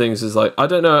of the things is like I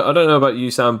don't know about you,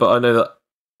 Sam, but I know that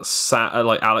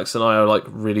like Alex and I are like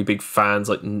really big fans,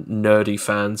 like nerdy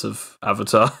fans of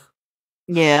Avatar.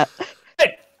 Yeah,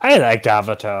 I liked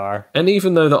Avatar, and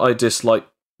even though that I dislike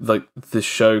like the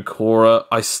show Korra,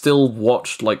 I still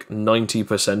watched like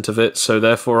 90% of it, so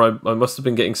therefore I must have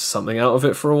been getting something out of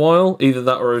it for a while. Either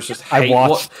that or I was just hate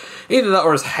watching. You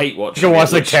can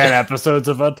watch like 10 episodes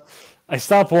of it. I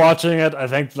stopped watching it. I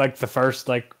think like the first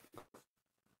like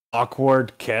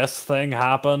awkward kiss thing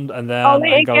happened, and then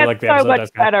it gets like the so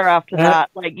much better after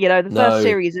that. Like the first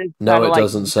series is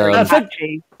doesn't sound.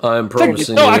 I am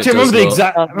promising. No, actually,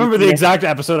 I remember the exact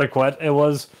episode I quit. It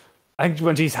was I think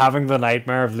when she's having the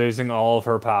nightmare of losing all of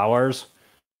her powers.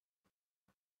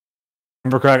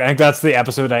 Remember correct? I think that's the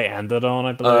episode I ended on.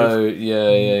 I believe. Oh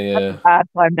yeah. That's a bad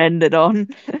time ended on.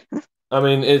 I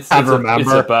mean, it's a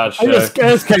bad show.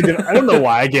 I don't know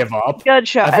why I gave up. Good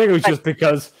show. I think it was just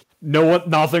because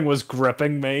nothing was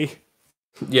gripping me.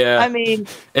 Yeah. I mean,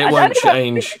 it won't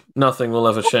change. Nothing will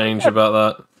ever change about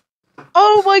that.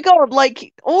 Oh my god!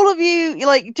 Like all of you,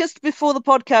 like just before the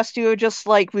podcast, you were just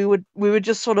like we were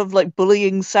just sort of like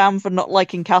bullying Sam for not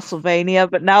liking Castlevania.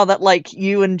 But now that like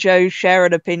you and Joe share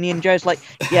an opinion, Joe's like,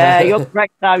 "Yeah, you're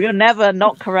correct, Sam. You're never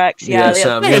not correct." Yeah,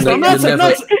 Sam. You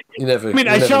never. I mean,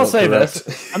 I shall say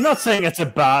this: I'm not saying it's a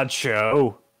bad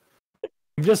show.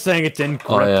 I'm just saying it didn't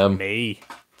grip me.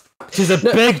 Which is a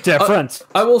big difference.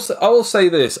 I will say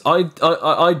this.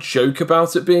 I joke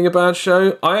about it being a bad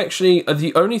show.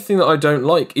 The only thing that I don't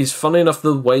like is, funny enough,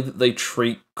 the way that they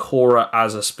treat Korra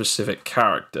as a specific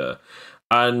character.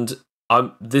 And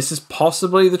this is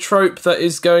possibly the trope that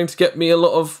is going to get me a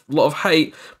lot of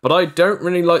hate, but I don't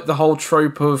really like the whole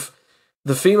trope of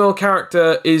the female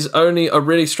character is only a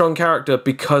really strong character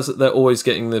because they're always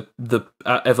getting the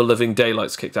ever-living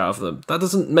daylights kicked out of them. That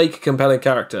doesn't make a compelling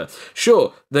character.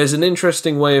 Sure, there's an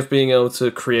interesting way of being able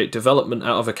to create development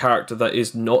out of a character that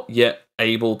is not yet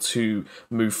able to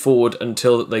move forward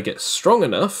until that they get strong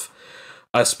enough,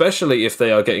 especially if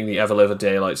they are getting the ever-living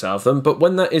daylights out of them. But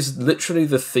when that is literally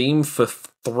the theme for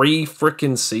 3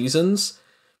 frickin' seasons,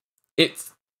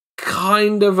 it's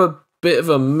kind of a bit of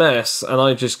a mess, and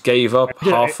I just gave up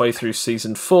halfway through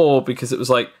season 4 because it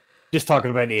was like just talking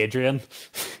about Adrian.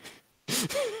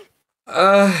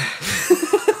 But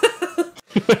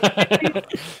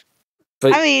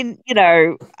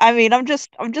I'm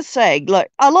just saying, look,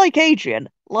 I like Adrian,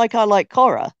 like I like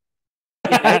Korra.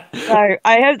 So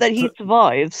I hope that he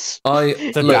survives.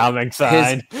 It's a damning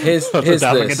sign. Here's this.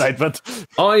 Indictment.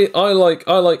 I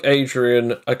like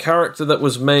Adrian, a character that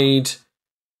was made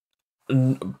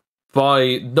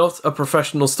by not a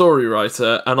professional story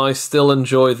writer, and I still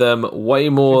enjoy them way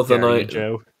more than I...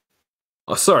 Joe.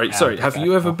 Oh, sorry. Have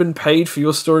you ever been paid for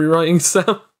your story writing,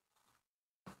 Sam?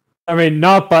 I mean,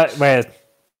 not but... Wait.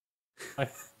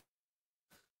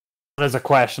 There's a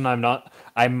question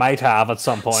I might have at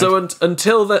some point. So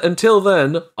until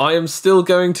then, I am still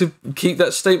going to keep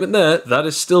that statement there. That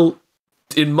is still,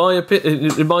 in my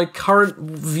opinion, in my current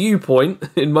viewpoint,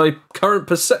 in my current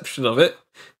perception of it,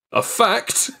 a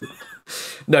fact.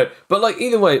 No, but like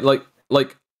either way, like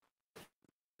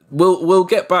we'll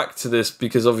get back to this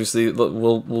because obviously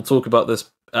we'll talk about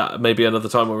this maybe another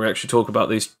time when we actually talk about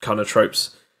these kind of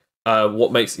tropes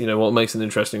what makes an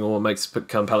interesting or what makes a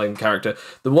compelling character.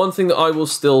 The one thing that I will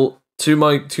still to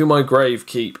my grave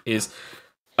keep is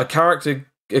a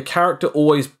character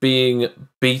always being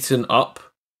beaten up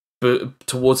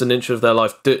towards an inch of their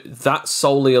life. That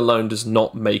solely alone does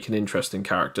not make an interesting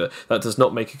character. That does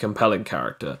not make a compelling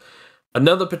character.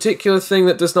 Another particular thing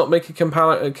that does not make a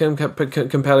compelling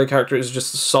character is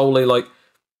just solely like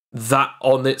that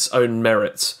on its own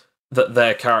merits. That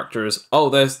their character is,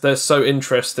 they're so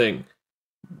interesting.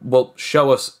 Well,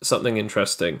 show us something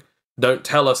interesting. Don't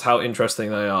tell us how interesting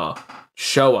they are.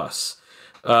 Show us.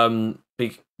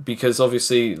 Because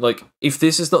obviously, like, if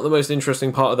this is not the most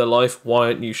interesting part of their life, why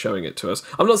aren't you showing it to us?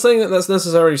 I'm not saying that that's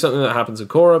necessarily something that happens in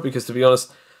Korra, because to be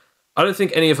honest, I don't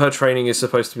think any of her training is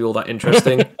supposed to be all that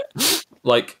interesting.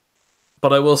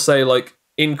 But I will say, like,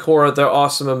 in Korra, there are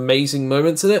some amazing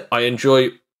moments in it. I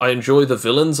enjoy the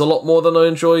villains a lot more than I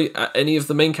enjoy any of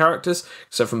the main characters,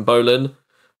 except from Bolin.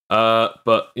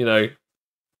 But, you know,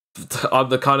 I'm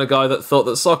the kind of guy that thought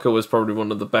that Sokka was probably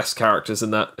one of the best characters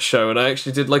in that show, and I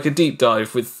actually did, like, a deep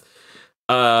dive with...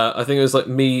 I think it was, like,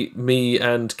 me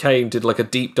and Kane did, like, a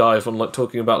deep dive on, like,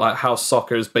 talking about, like, how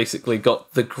Sokka has basically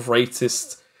got the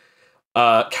greatest...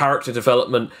 character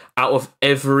development out of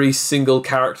every single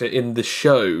character in the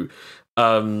show.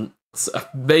 So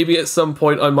maybe at some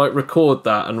point I might record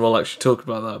that and we'll actually talk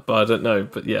about that, but I don't know.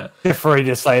 But yeah, before he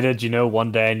decided,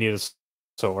 one day I need a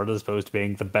sword as opposed to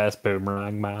being the best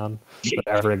boomerang man that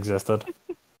ever existed.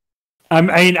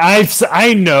 I've seen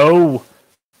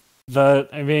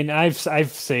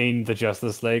the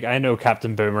Justice League. I know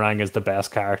Captain Boomerang is the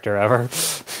best character ever.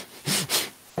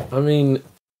 I mean,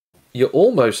 you're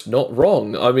almost not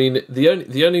wrong. I mean, the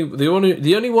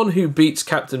only one who beats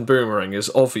Captain Boomerang is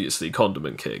obviously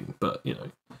Condiment King, but you know.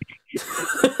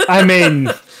 I mean,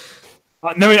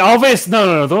 obviously,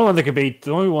 no. The only one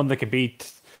that could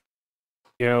beat,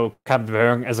 Captain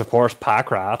Boomerang is of course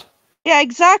Packrat. Yeah,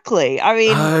 exactly. I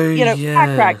mean,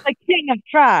 Packrat, the king of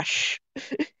trash.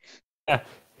 Yeah.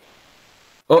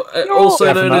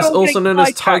 Also known as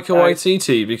Taika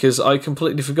Waititi, because I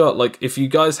completely forgot. Like, if you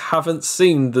guys haven't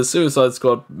seen the Suicide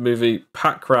Squad movie,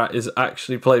 Packrat is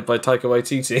actually played by Taika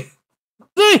Waititi.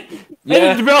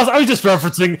 Yeah. To be honest, I was just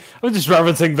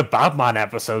referencing the Batman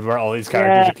episode where all these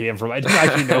characters came from. I didn't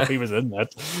actually know he was in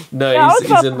that. No,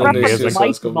 he's in the new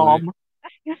Suicide Squad movie.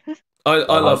 I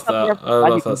love that. I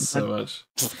love that so much.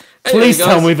 Please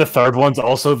tell me the third one's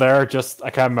also there. Just I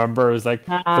can't remember. It was like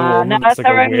the woman that's like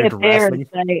a weird wrestling.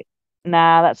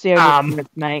 Nah, that's the only appearance,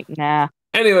 mate. Nah.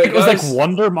 Anyway, it was like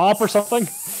Wonder Mop or something.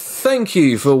 Thank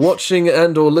you for watching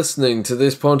and or listening to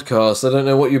this podcast. I don't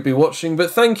know what you'd be watching,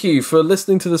 but thank you for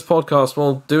listening to this podcast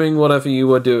while doing whatever you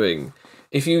were doing.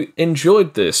 If you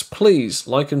enjoyed this, please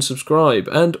like and subscribe,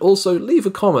 and also leave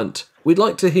a comment. We'd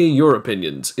like to hear your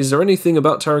opinions. Is there anything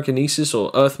about Terrakinesis or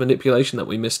Earth manipulation that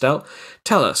we missed out?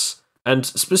 Tell us, and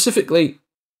specifically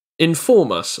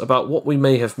inform us about what we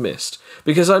may have missed.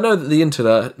 Because I know that the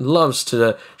internet loves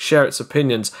to share its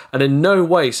opinions and in no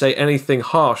way say anything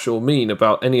harsh or mean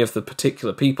about any of the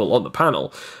particular people on the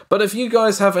panel. But if you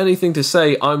guys have anything to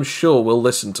say, I'm sure we'll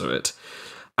listen to it.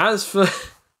 As for...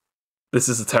 This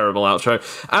is a terrible outro.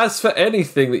 As for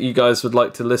anything that you guys would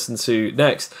like to listen to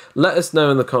next, let us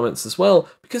know in the comments as well,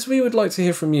 because we would like to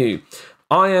hear from you.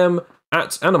 I am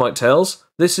at AnimiteTales.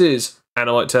 This is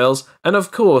AnimiteTales. And of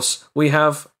course, we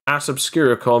have at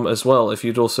Obscuracom as well, if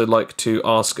you'd also like to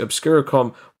ask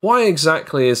Obscuracom why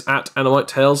exactly is at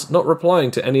AnimiteTales not replying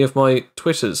to any of my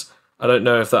Twitters. I don't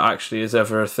know if that actually is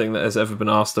ever a thing that has ever been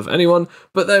asked of anyone,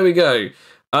 but there we go.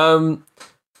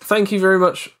 Thank you very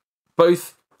much,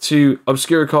 both to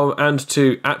Obscuracom and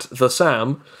to at the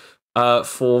Sam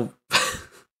for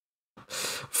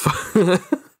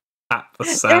at the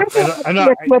Sam. I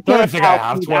don't think I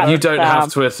have Twitter. You don't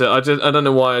have Twitter. I don't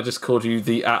know why I just called you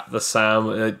the at the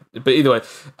Sam. But either way,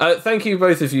 thank you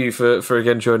both of you for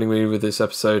again joining me with this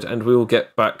episode, and we will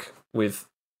get back with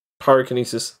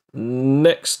Pyrokinesis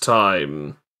next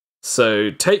time. So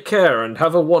take care and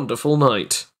have a wonderful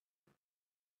night.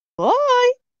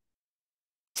 Bye.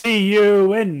 See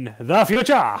you in the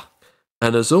future.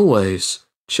 And as always,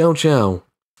 ciao ciao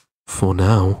for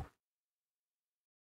now.